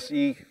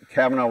 A-N-E-S-E,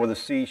 Kavanaugh with a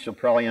C. She'll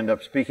probably end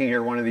up speaking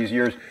here one of these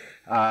years.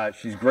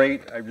 She's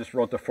great. I just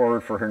wrote the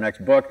foreword for her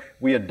next book.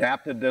 We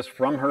adapted this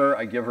from her.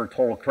 I give her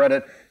total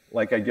credit,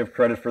 like I give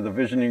credit for the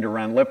visioning to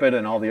Ron Lippitt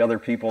and all the other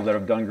people that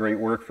have done great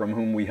work from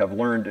whom we have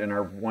learned in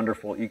our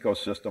wonderful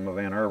ecosystem of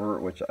Ann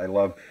Arbor, which I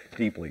love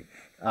deeply.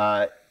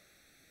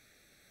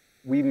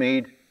 We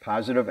made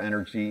positive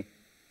energy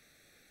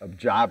a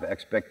job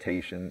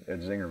expectation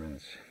at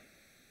Zingerman's.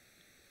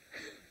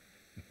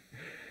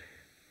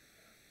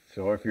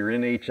 So if you're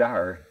in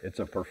HR, it's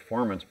a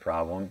performance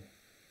problem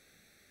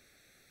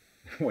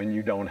when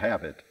you don't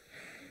have it.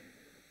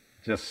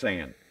 Just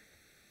saying.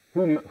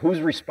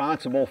 Who's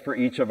responsible for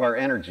each of our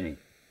energy?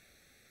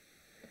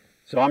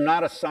 So I'm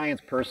not a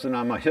science person,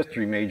 I'm a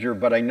history major,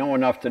 but I know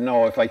enough to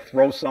know if I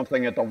throw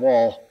something at the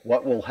wall,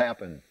 what will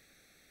happen?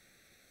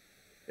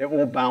 It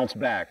will bounce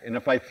back. And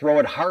if I throw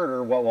it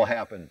harder, what will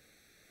happen?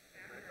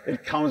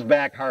 It comes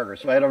back harder.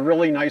 So I had a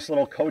really nice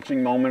little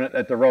coaching moment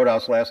at the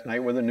Roadhouse last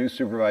night with a new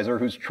supervisor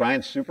who's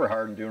trying super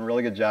hard and doing a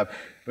really good job,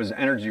 but his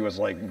energy was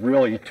like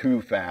really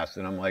too fast.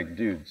 And I'm like,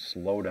 dude,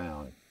 slow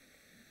down.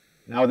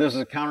 Now this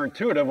is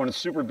counterintuitive when it's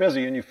super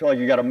busy and you feel like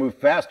you got to move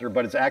faster,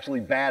 but it's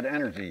actually bad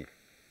energy.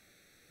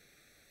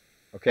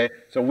 Okay,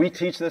 so we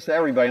teach this to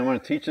everybody. I'm going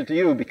to teach it to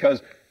you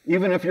because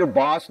even if your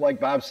boss, like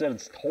Bob said,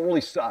 it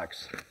totally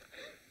sucks.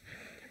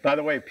 By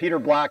the way, Peter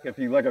Block, if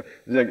you look at,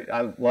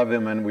 I love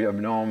him and we have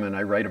known him and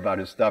I write about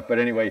his stuff. But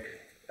anyway,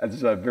 this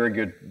is a very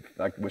good,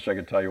 I wish I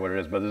could tell you what it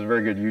is, but this is a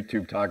very good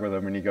YouTube talk with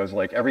him. And he goes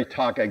like, every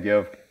talk I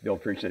give, you'll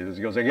appreciate this.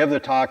 He goes, I give the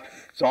talk,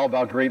 it's all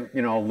about great,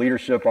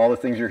 leadership, all the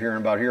things you're hearing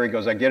about here. He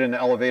goes, I get in the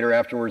elevator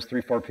afterwards,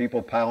 3, 4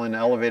 people pile in the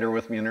elevator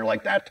with me and they're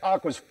like, that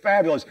talk was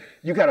fabulous.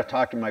 You got to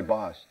talk to my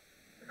boss.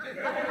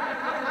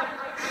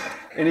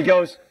 And he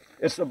goes,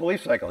 it's the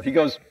belief cycle. He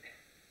goes,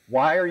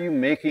 why are you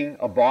making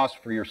a boss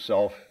for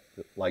yourself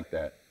like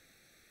that?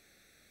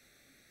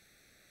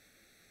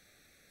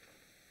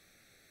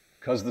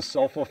 Because the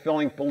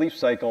self-fulfilling belief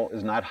cycle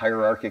is not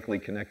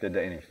hierarchically connected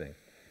to anything.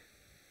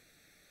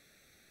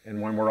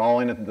 And when we're all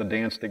in the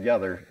dance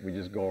together, we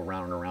just go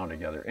around and around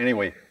together.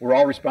 Anyway, we're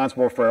all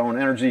responsible for our own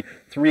energy.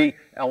 3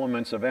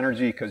 elements of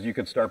energy, because you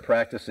could start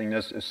practicing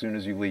this as soon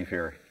as you leave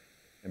here.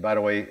 And by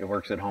the way, it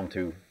works at home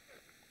too.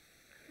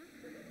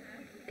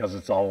 Because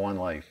it's all one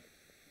life.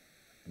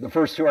 The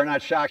first 2 are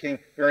not shocking.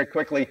 Very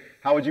quickly,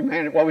 how would you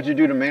manage, what would you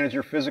do to manage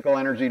your physical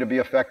energy to be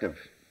effective?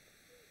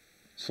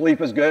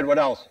 Sleep is good. What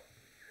else?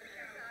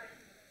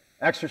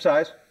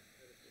 Exercise.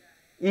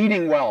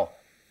 Eating well.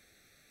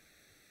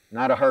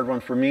 Not a hard one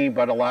for me,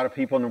 but a lot of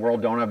people in the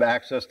world don't have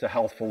access to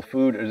healthful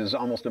food. It is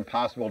almost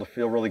impossible to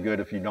feel really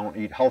good if you don't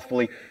eat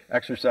healthfully.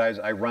 Exercise,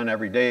 I run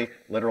every day,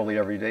 literally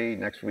every day.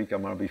 Next week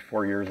I'm going to be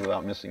 4 years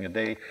without missing a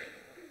day.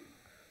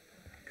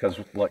 Because,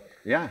 look,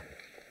 yeah.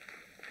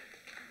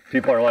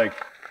 People are like,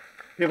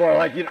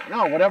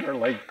 no, whatever,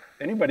 like,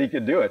 anybody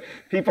could do it.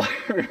 People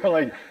are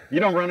like, you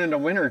don't run into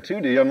winter too,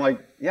 do you? I'm like,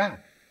 yeah.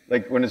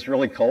 Like, when it's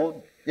really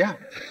cold? Yeah.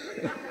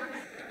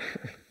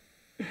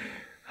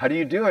 How do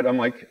you do it? I'm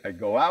like, I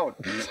go out.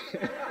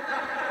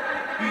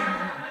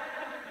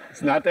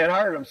 It's not that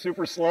hard. I'm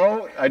super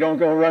slow. I don't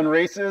go run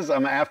races.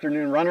 I'm an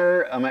afternoon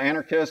runner. I'm an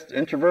anarchist,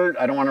 introvert.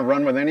 I don't want to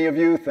run with any of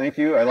you. Thank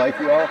you. I like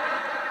you all.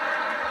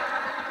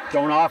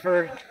 Don't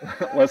offer.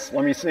 Let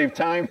me save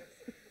time.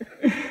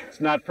 It's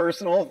not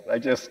personal. I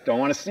just don't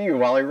want to see you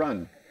while I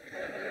run.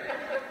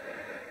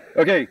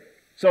 Okay,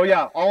 so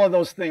yeah, all of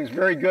those things,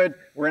 very good.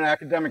 We're in an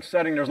academic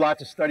setting. There's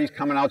lots of studies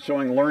coming out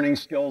showing learning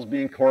skills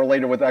being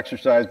correlated with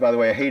exercise. By the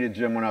way, I hated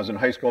gym when I was in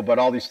high school, but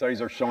all these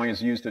studies are showing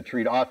it's used to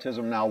treat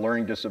autism now,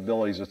 learning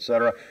disabilities,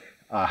 etc.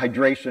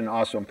 Hydration,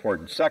 also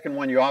important. Second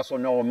one, you also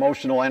know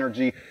emotional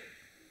energy.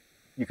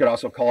 You could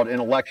also call it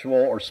intellectual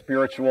or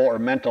spiritual or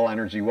mental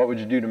energy. What would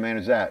you do to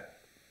manage that?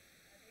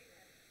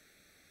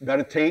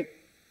 Meditate.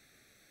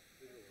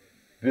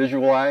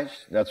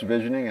 Visualize. That's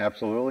visioning,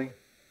 absolutely.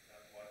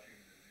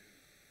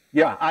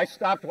 Yeah, I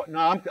stopped.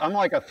 No, I'm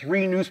like a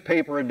 3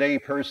 newspaper a day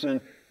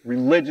person,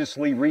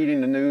 religiously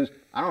reading the news.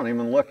 I don't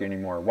even look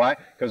anymore. Why?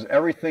 Because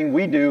everything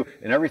we do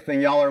and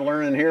everything y'all are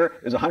learning here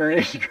is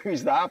 180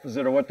 degrees the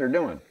opposite of what they're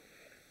doing.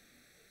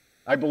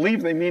 I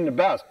believe they mean the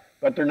best,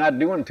 but they're not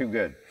doing too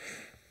good.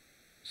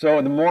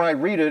 So the more I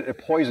read it, it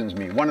poisons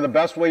me. One of the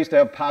best ways to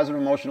have positive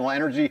emotional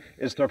energy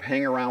is to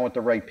hang around with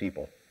the right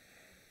people.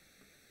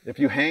 If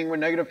you hang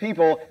with negative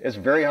people, it's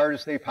very hard to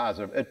stay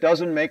positive. It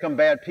doesn't make them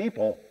bad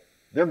people.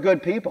 They're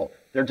good people.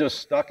 They're just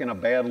stuck in a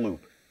bad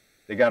loop.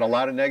 They got a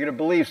lot of negative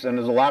beliefs, and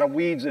there's a lot of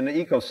weeds in the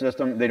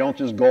ecosystem. They don't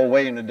just go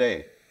away in a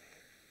day.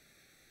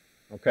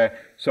 Okay?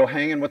 So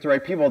hanging with the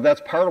right people,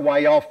 that's part of why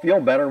y'all feel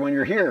better when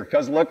you're here,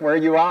 because look where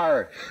you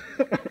are.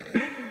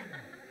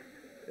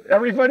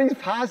 Everybody's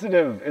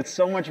positive. It's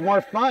so much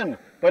more fun.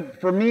 But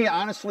for me,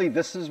 honestly,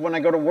 this is when I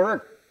go to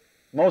work.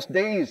 Most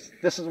days,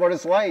 this is what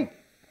it's like.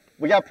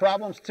 We got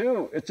problems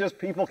too. It's just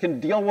people can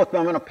deal with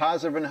them in a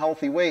positive and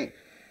healthy way.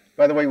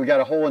 By the way, we got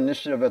a whole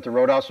initiative at the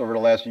Roadhouse over the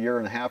last year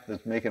and a half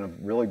that's making a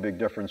really big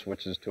difference,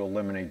 which is to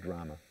eliminate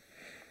drama.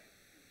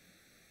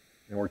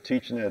 And we're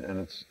teaching it, and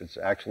it's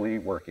actually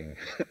working.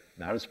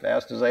 Not as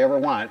fast as I ever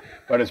want,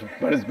 but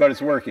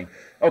it's working.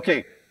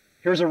 Okay,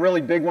 here's a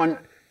really big one.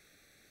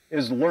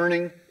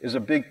 Learning is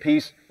a big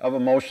piece of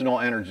emotional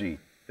energy.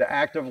 The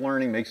act of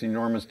learning makes an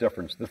enormous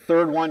difference. The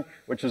third one,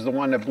 which is the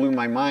one that blew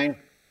my mind,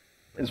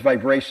 is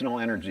vibrational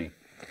energy.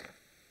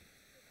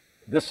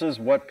 This is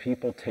what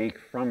people take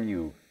from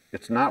you.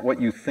 It's not what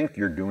you think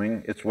you're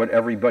doing, it's what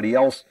everybody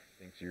else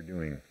thinks you're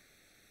doing.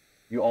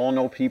 You all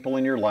know people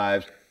in your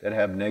lives that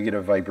have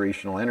negative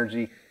vibrational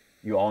energy.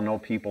 You all know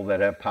people that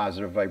have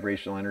positive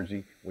vibrational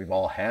energy. We've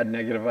all had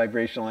negative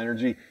vibrational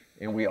energy,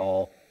 and we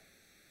all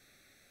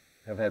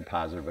have had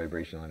positive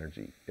vibrational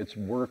energy. It's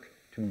work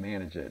to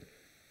manage it.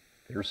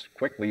 There's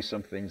quickly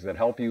some things that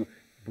help you.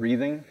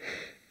 Breathing,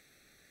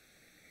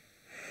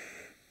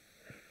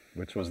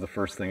 which was the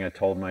first thing I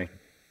told my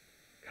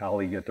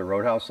colleague at the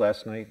Roadhouse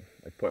last night.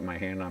 I put my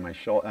hand on his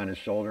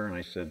shoulder and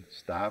I said,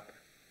 stop,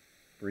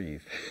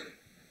 breathe.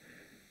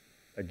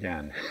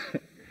 Again.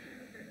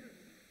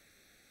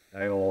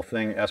 I have a little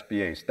thing,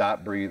 SBA,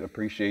 stop, breathe,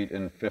 appreciate.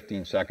 In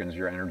 15 seconds,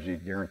 your energy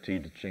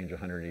guaranteed to change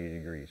 180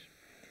 degrees.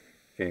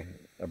 Okay,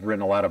 I've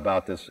written a lot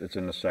about this. It's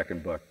in the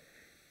second book.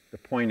 The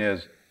point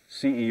is,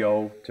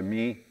 CEO, to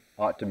me,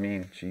 ought to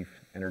mean Chief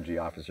Energy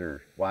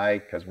Officer. Why?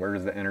 Because where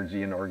does the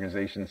energy in the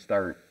organization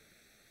start?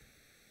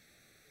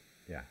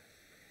 Yeah.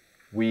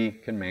 We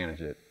can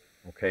manage it,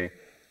 okay?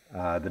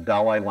 The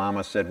Dalai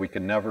Lama said we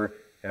can never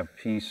have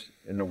peace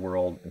in the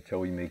world until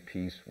we make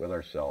peace with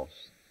ourselves.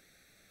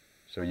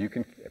 So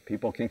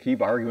people can keep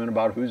arguing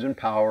about who's in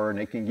power, and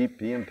they can keep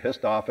being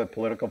pissed off at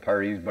political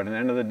parties, but at the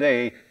end of the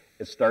day,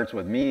 it starts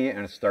with me,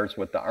 and it starts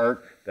with the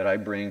art that I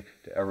bring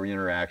to every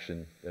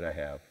interaction that I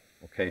have,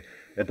 okay?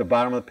 At the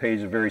bottom of the page,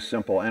 a very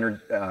simple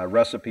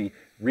recipe.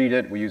 Read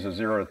it. We use a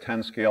 0 to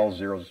 10 scale.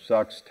 0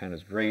 sucks, 10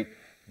 is great.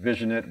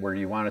 Vision it where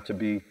you want it to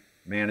be.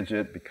 Manage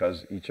it,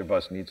 because each of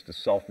us needs to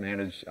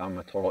self-manage. I'm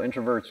a total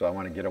introvert, so I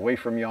want to get away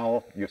from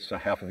y'all. So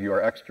half of you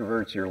are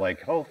extroverts. You're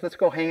like, oh, let's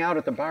go hang out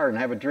at the bar and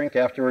have a drink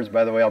afterwards.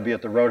 By the way, I'll be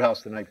at the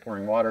Roadhouse tonight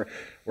pouring water,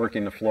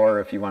 working the floor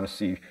if you want to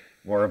see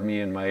more of me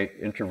in my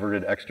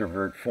introverted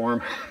extrovert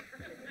form.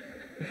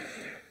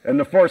 And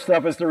the fourth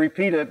step is to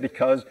repeat it,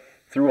 because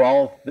through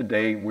all the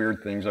day,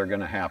 weird things are going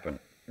to happen.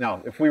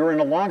 Now, if we were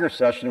in a longer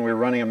session and we were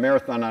running a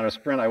marathon, not a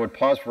sprint, I would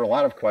pause for a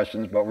lot of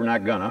questions, but we're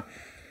not gonna.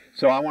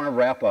 So I want to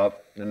wrap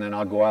up, and then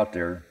I'll go out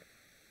there.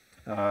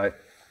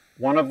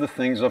 One of the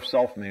things of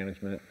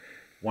self-management,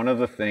 one of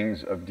the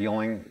things of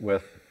dealing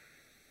with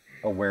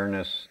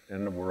awareness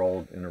in the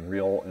world in a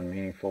real and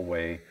meaningful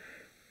way,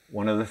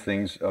 one of the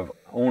things of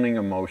owning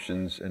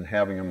emotions and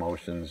having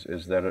emotions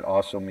is that it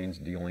also means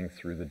dealing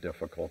through the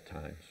difficult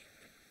times.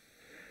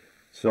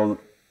 So,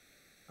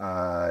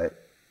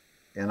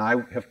 and I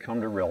have come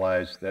to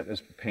realize that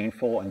as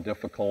painful and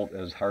difficult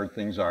as hard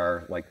things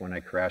are, like when I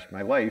crashed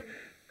my life,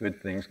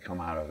 good things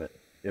come out of it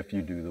if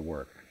you do the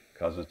work,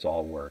 because it's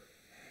all work.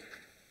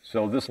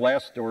 So this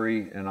last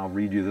story, and I'll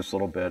read you this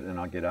little bit and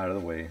I'll get out of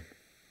the way.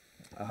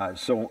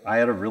 So I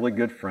had a really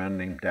good friend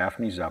named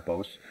Daphne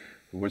Zappos,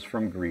 who was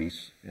from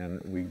Greece, and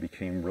we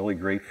became really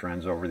great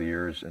friends over the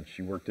years, and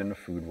she worked in the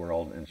food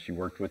world, and she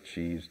worked with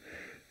cheese,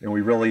 and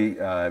we really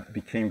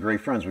became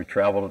great friends. We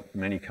traveled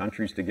many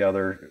countries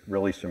together,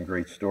 really some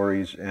great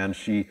stories, and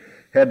she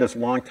had this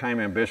long-time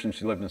ambition.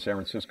 She lived in San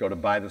Francisco, to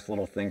buy this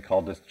little thing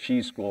called the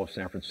Cheese School of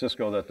San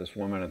Francisco that this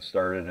woman had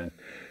started,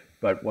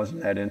 but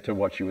wasn't that into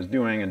what she was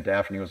doing, and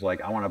Daphne was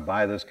like, I want to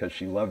buy this, because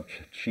she loved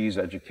cheese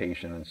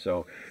education. And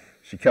so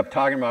she kept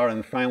talking about it,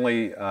 and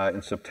finally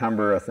in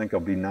September, I think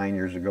it'll be 9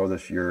 years ago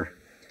this year,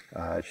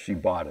 she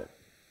bought it.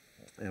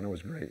 And it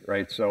was great,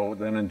 right? So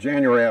then in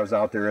January, I was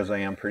out there, as I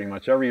am pretty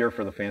much every year,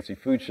 for the Fancy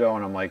Food Show,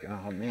 and I'm like,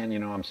 oh man, you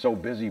know, I'm so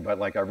busy, but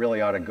like I really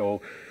ought to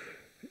go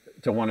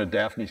to one of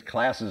Daphne's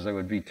classes. It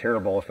would be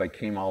terrible if I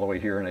came all the way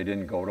here and I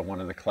didn't go to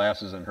one of the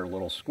classes in her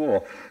little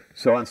school.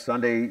 So on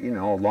Sunday, you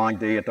know, a long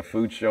day at the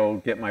food show,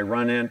 get my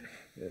run in.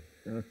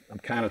 I'm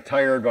kind of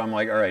tired, but I'm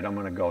like, all right, I'm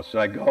going to go. So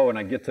I go and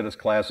I get to this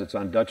class. It's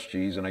on Dutch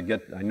cheese, and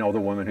I know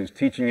the woman who's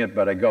teaching it,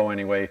 but I go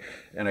anyway.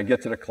 And I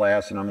get to the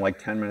class, and I'm like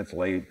 10 minutes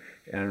late.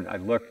 And I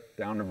look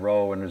down the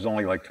row, and there's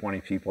only like 20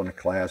 people in the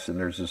class, and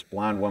there's this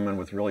blonde woman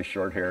with really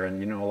short hair.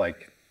 And you know,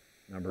 like,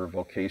 remember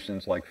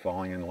vocations like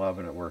falling in love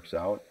and it works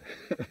out?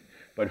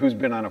 But who's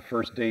been on a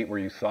first date where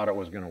you thought it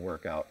was going to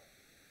work out?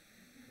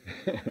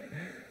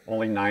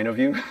 Only 9 of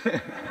you?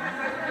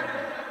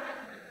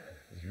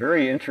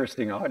 Very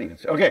interesting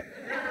audience. Okay,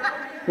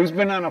 who's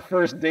been on a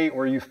first date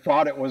where you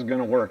thought it was going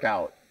to work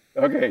out?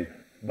 Okay,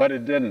 but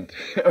it didn't.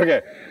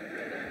 Okay,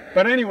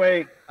 but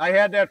anyway, I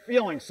had that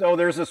feeling. So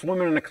there's this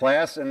woman in the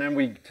class, and then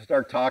we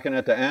start talking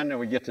at the end, and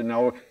we get to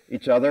know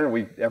each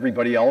other.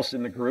 Everybody else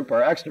in the group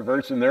are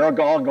extroverts, and they're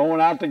all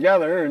going out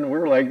together, and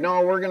we're like,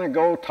 no, we're going to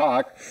go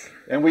talk.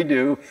 And we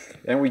do,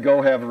 and we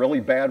go have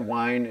really bad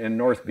wine in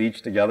North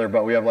Beach together,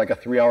 but we have like a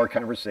 3-hour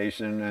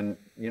conversation, and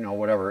you know,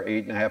 whatever,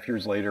 8.5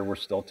 years later, we're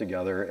still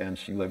together, and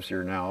she lives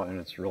here now, and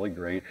it's really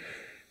great.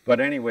 But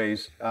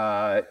anyways,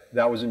 that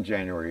was in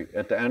January.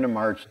 At the end of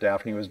March,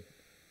 Daphne was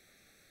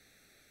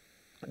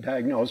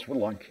diagnosed with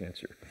lung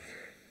cancer.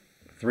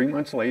 3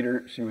 months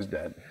later, she was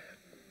dead.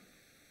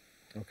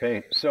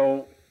 Okay,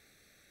 so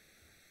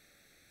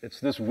it's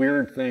this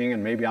weird thing,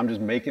 and maybe I'm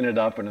just making it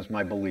up and it's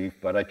my belief,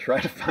 but I try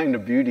to find the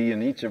beauty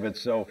in each of it.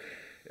 So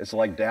it's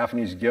like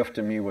Daphne's gift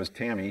to me was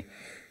Tammy.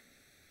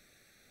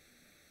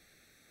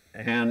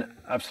 And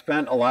I've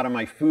spent a lot of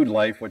my food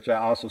life, which I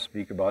also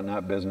speak about,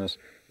 not business,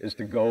 is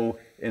to go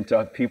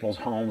into people's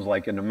homes,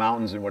 like in the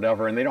mountains and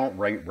whatever, and they don't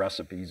write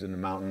recipes in the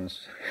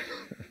mountains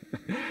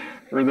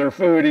for their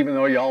food, even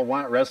though y'all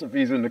want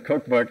recipes in the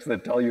cookbooks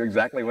that tell you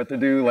exactly what to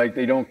do. Like,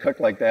 they don't cook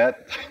like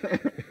that.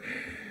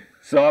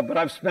 So, but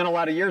I've spent a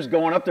lot of years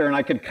going up there, and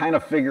I could kind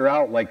of figure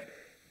out, like,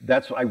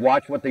 I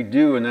watch what they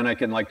do, and then I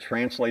can like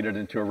translate it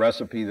into a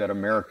recipe that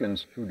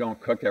Americans who don't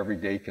cook every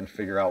day can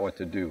figure out what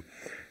to do.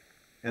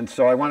 And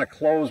so I want to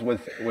close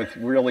with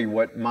really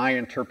what my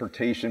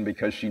interpretation,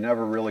 because she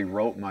never really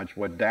wrote much,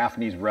 what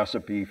Daphne's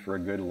recipe for a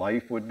good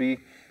life would be,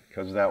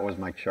 because that was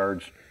my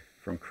charge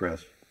from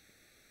Chris.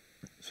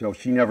 So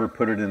she never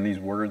put it in these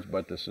words,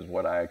 but this is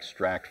what I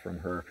extract from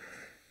her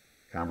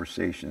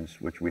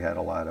conversations, which we had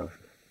a lot of.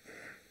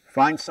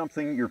 Find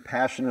something you're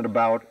passionate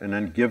about and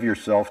then give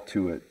yourself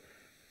to it.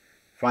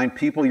 Find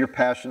people you're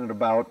passionate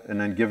about and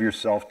then give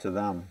yourself to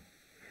them.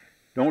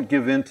 Don't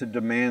give in to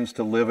demands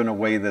to live in a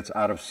way that's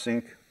out of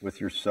sync with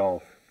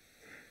yourself.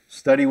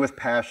 Study with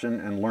passion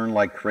and learn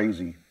like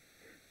crazy.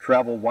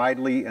 Travel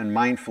widely and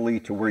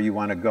mindfully to where you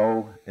want to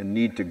go and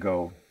need to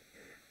go.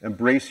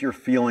 Embrace your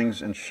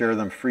feelings and share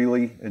them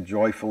freely and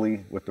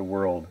joyfully with the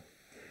world.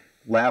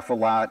 Laugh a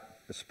lot,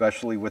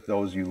 especially with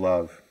those you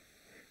love.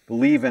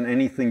 Believe in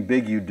anything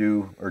big you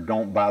do, or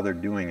don't bother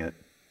doing it.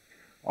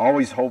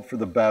 Always hope for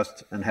the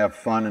best and have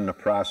fun in the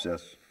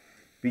process.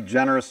 Be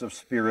generous of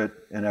spirit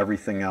and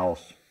everything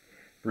else.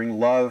 Bring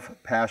love,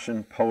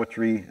 passion,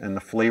 poetry, and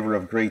the flavor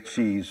of great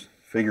cheese,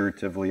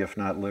 figuratively if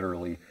not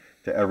literally,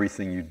 to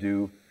everything you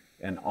do,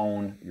 and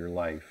own your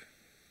life.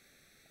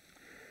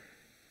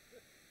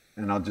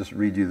 And I'll just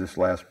read you this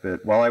last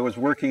bit. While I was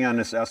working on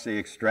this essay,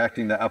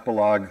 extracting the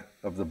epilogue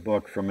of the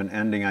book from an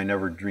ending I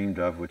never dreamed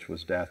of, which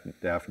was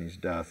Daphne's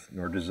death,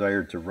 nor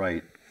desired to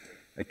write,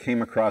 I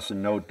came across a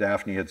note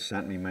Daphne had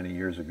sent me many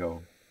years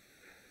ago.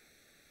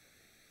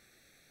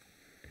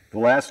 The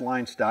last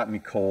line stopped me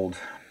cold,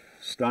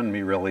 stunned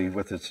me really,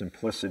 with its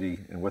simplicity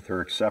and with her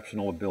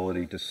exceptional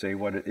ability to say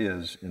what it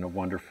is in a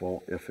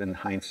wonderful, if in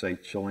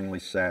hindsight chillingly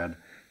sad,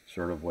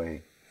 sort of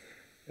way.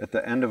 At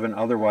the end of an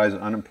otherwise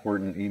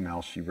unimportant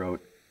email, she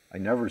wrote, "I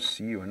never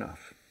see you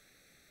enough.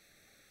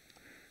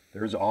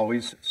 There's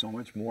always so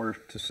much more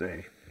to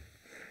say.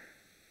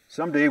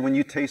 Someday when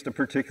you taste a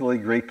particularly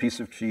great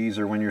piece of cheese,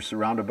 or when you're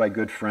surrounded by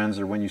good friends,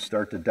 or when you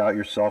start to doubt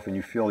yourself and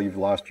you feel you've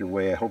lost your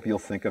way, I hope you'll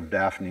think of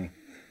Daphne,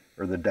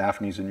 or the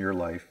Daphnes in your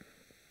life.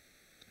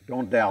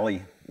 Don't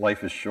dally,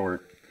 life is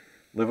short.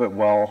 Live it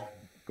well,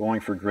 going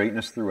for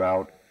greatness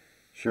throughout,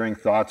 sharing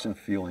thoughts and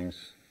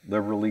feelings,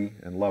 liberally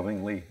and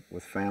lovingly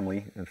with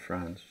family and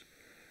friends.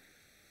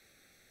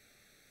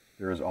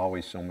 There is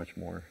always so much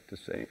more to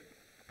say."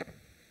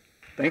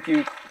 Thank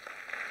you.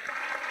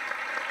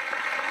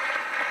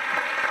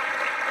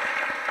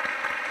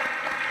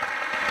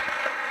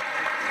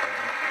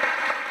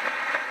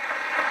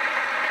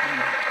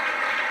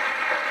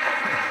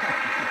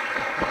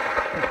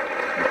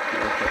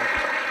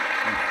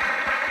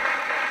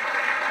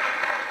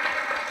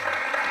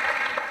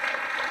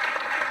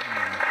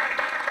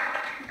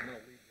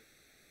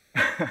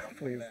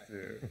 Please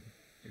do.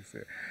 Please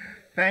do.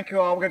 Thank you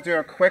all. We're going to do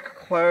a quick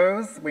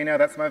close. We know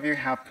that some of you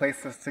have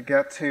places to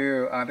get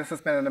to. This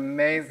has been an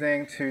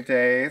amazing 2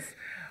 days.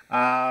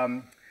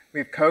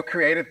 We've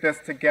co-created this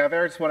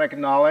together. Just want to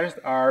acknowledge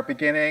our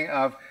beginning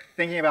of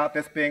thinking about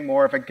this being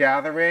more of a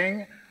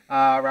gathering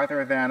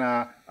rather than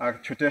a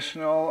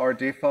traditional or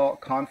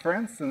default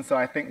conference. And so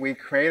I think we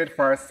created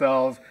for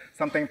ourselves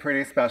something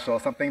pretty special,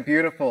 something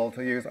beautiful,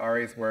 to use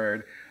Ari's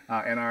word,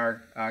 in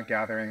our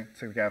gathering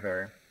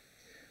together.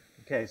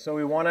 Okay, so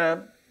we want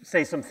to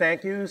say some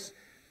thank yous.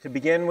 To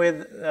begin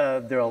with,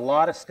 there are a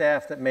lot of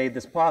staff that made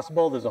this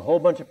possible. There's a whole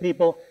bunch of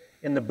people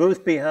in the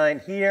booth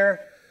behind here.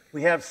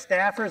 We have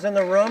staffers in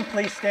the room.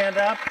 Please stand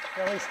up.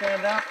 Kelly,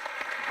 stand up.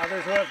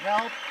 Others who have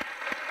helped.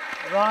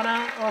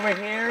 Rana, over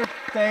here.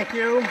 Thank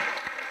you.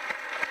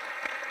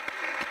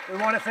 We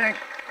want to thank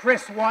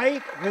Chris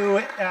White, who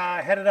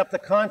headed up the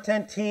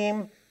content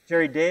team.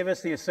 Jerry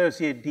Davis, the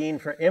Associate Dean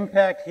for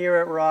Impact here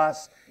at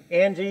Ross.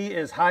 Angie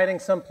is hiding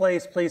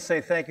someplace. Please say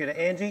thank you to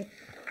Angie.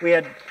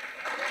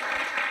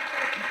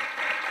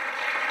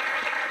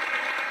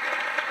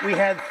 We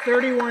had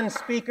 31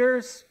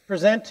 speakers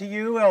present to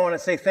you. I want to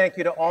say thank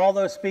you to all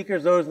those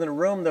speakers, those in the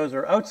room, those who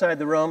are outside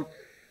the room.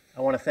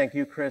 I want to thank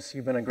you, Chris.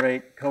 You've been a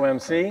great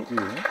co-MC. Thank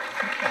you.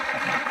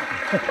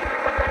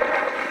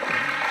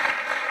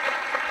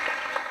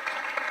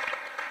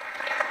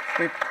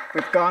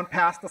 We've gone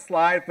past the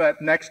slide,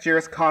 but next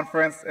year's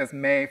conference is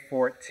May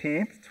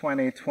 14th,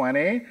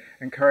 2020.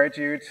 Encourage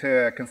you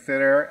to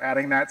consider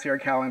adding that to your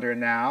calendar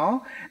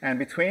now. And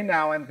between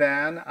now and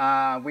then,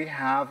 we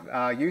have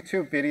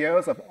YouTube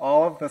videos of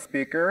all of the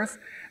speakers.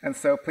 And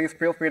so please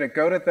feel free to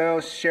go to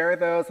those, share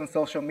those on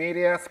social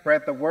media,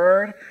 spread the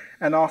word.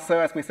 And also,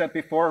 as we said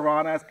before,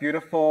 Rana's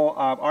beautiful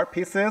art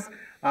pieces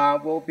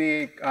will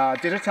be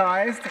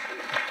digitized.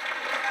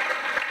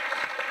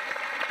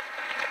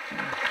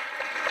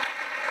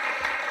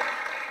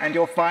 And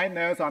you'll find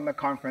those on the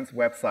conference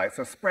website.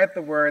 So spread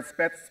the word,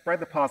 spread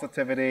the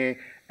positivity,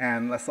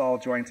 and let's all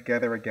join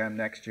together again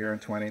next year in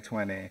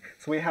 2020.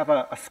 So we have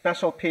a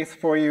special piece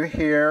for you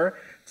here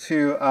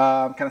to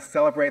kind of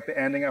celebrate the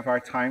ending of our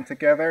time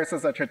together. This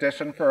is a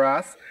tradition for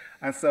us.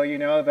 And so you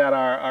know that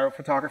our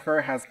photographer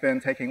has been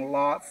taking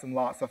lots and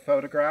lots of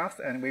photographs,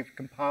 and we've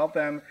compiled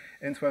them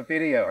into a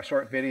video, a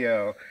short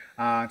video,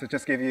 to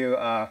just give you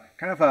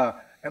kind of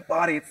a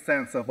embodied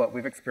sense of what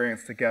we've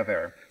experienced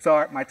together. So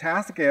our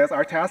task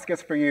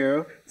is for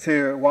you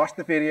to watch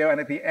the video,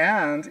 and at the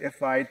end,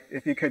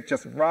 if you could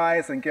just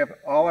rise and give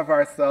all of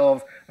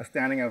ourselves a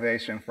standing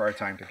ovation for our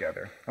time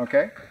together.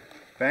 Okay?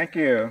 Thank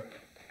you.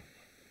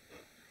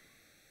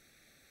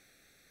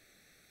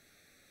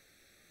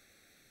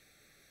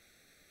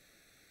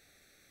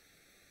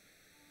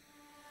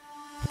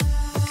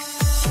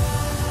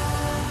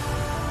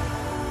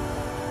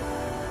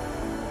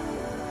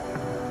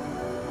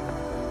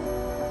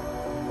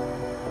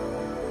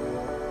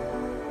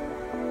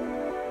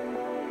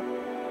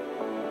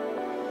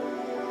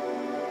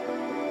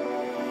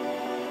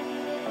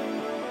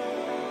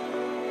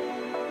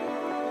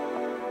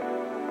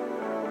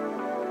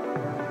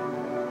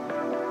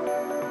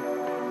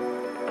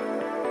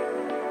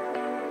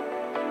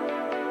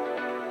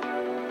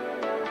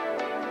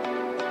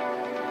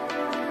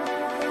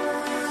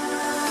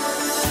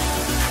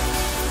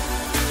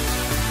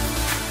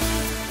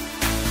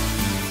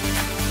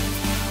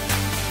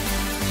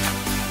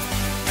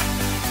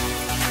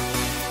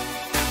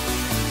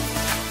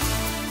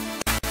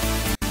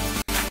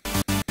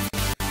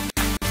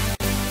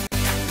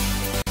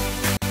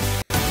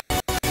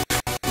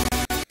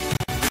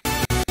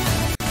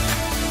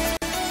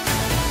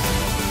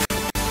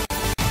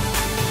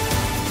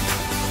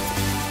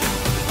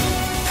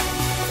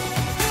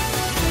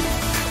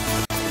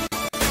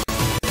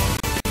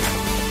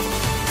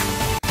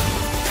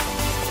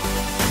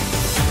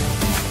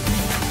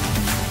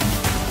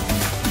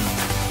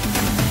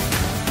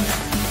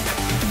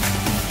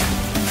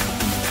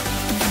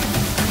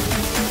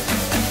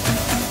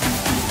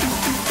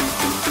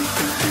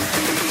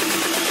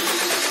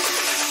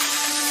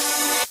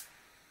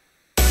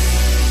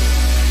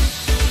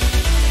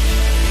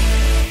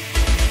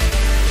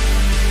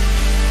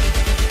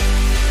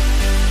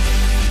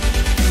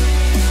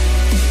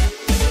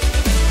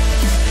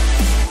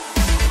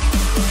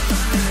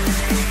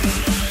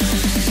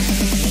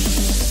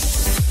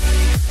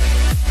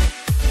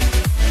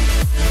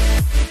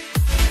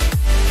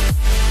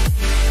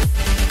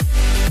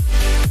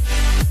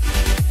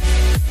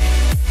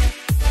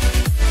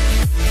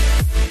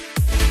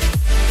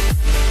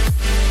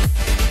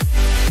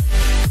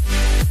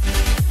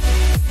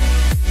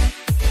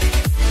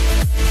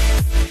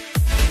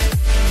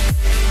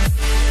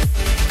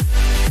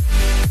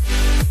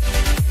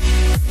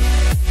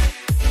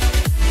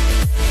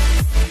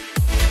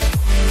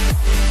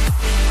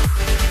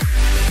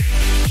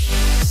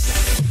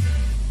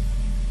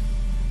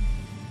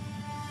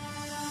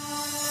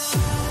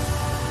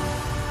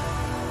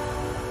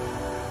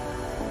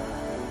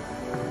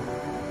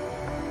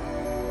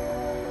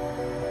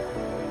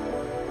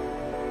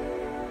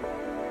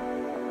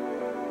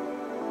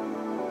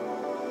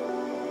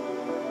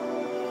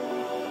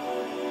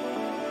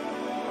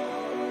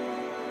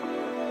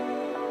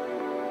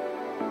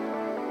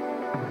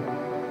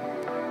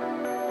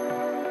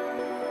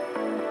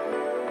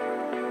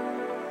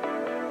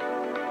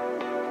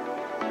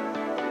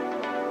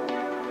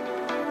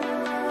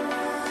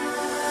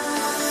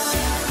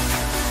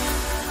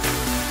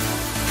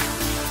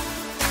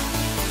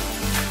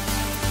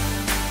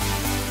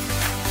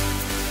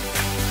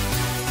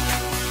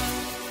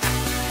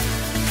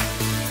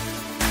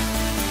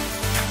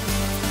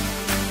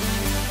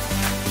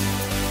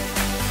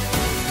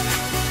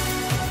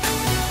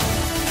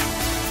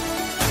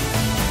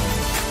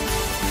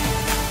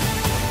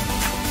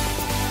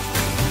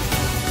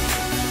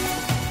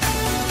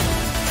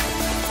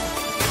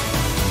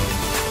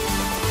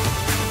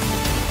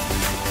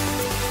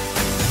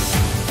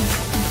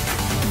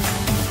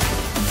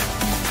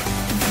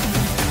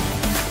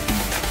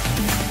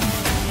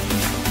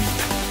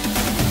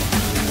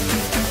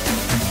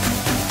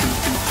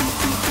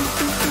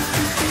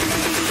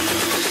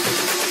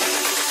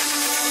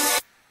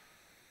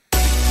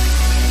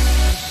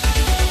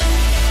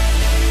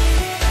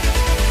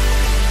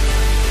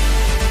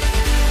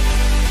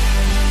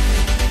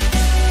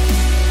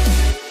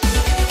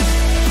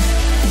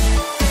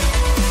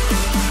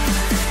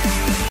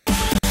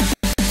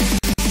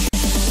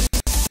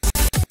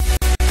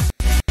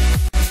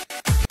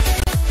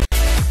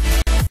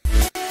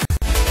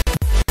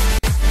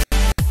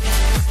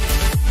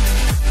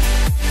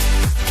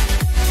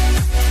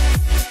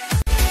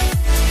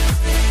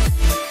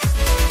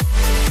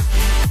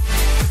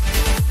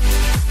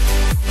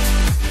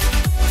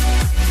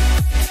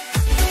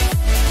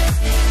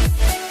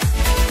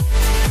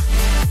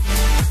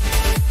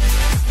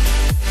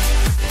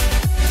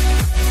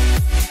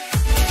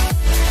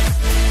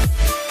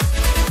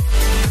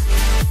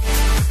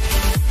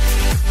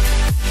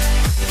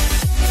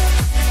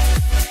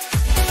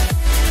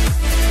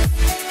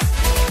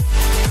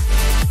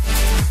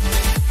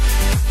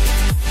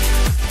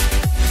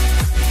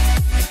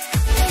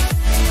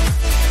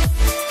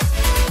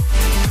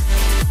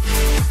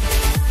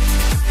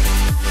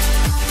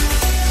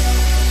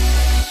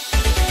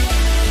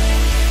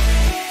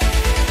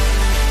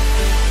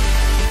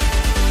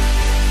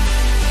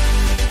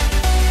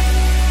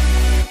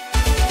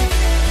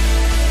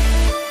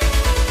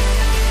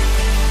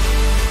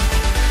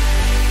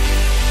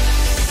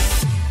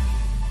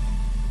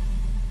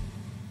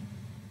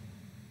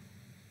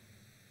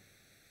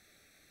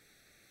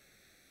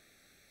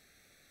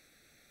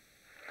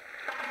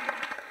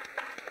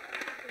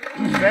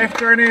 Safe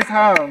journeys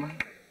home.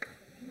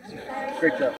 Great job.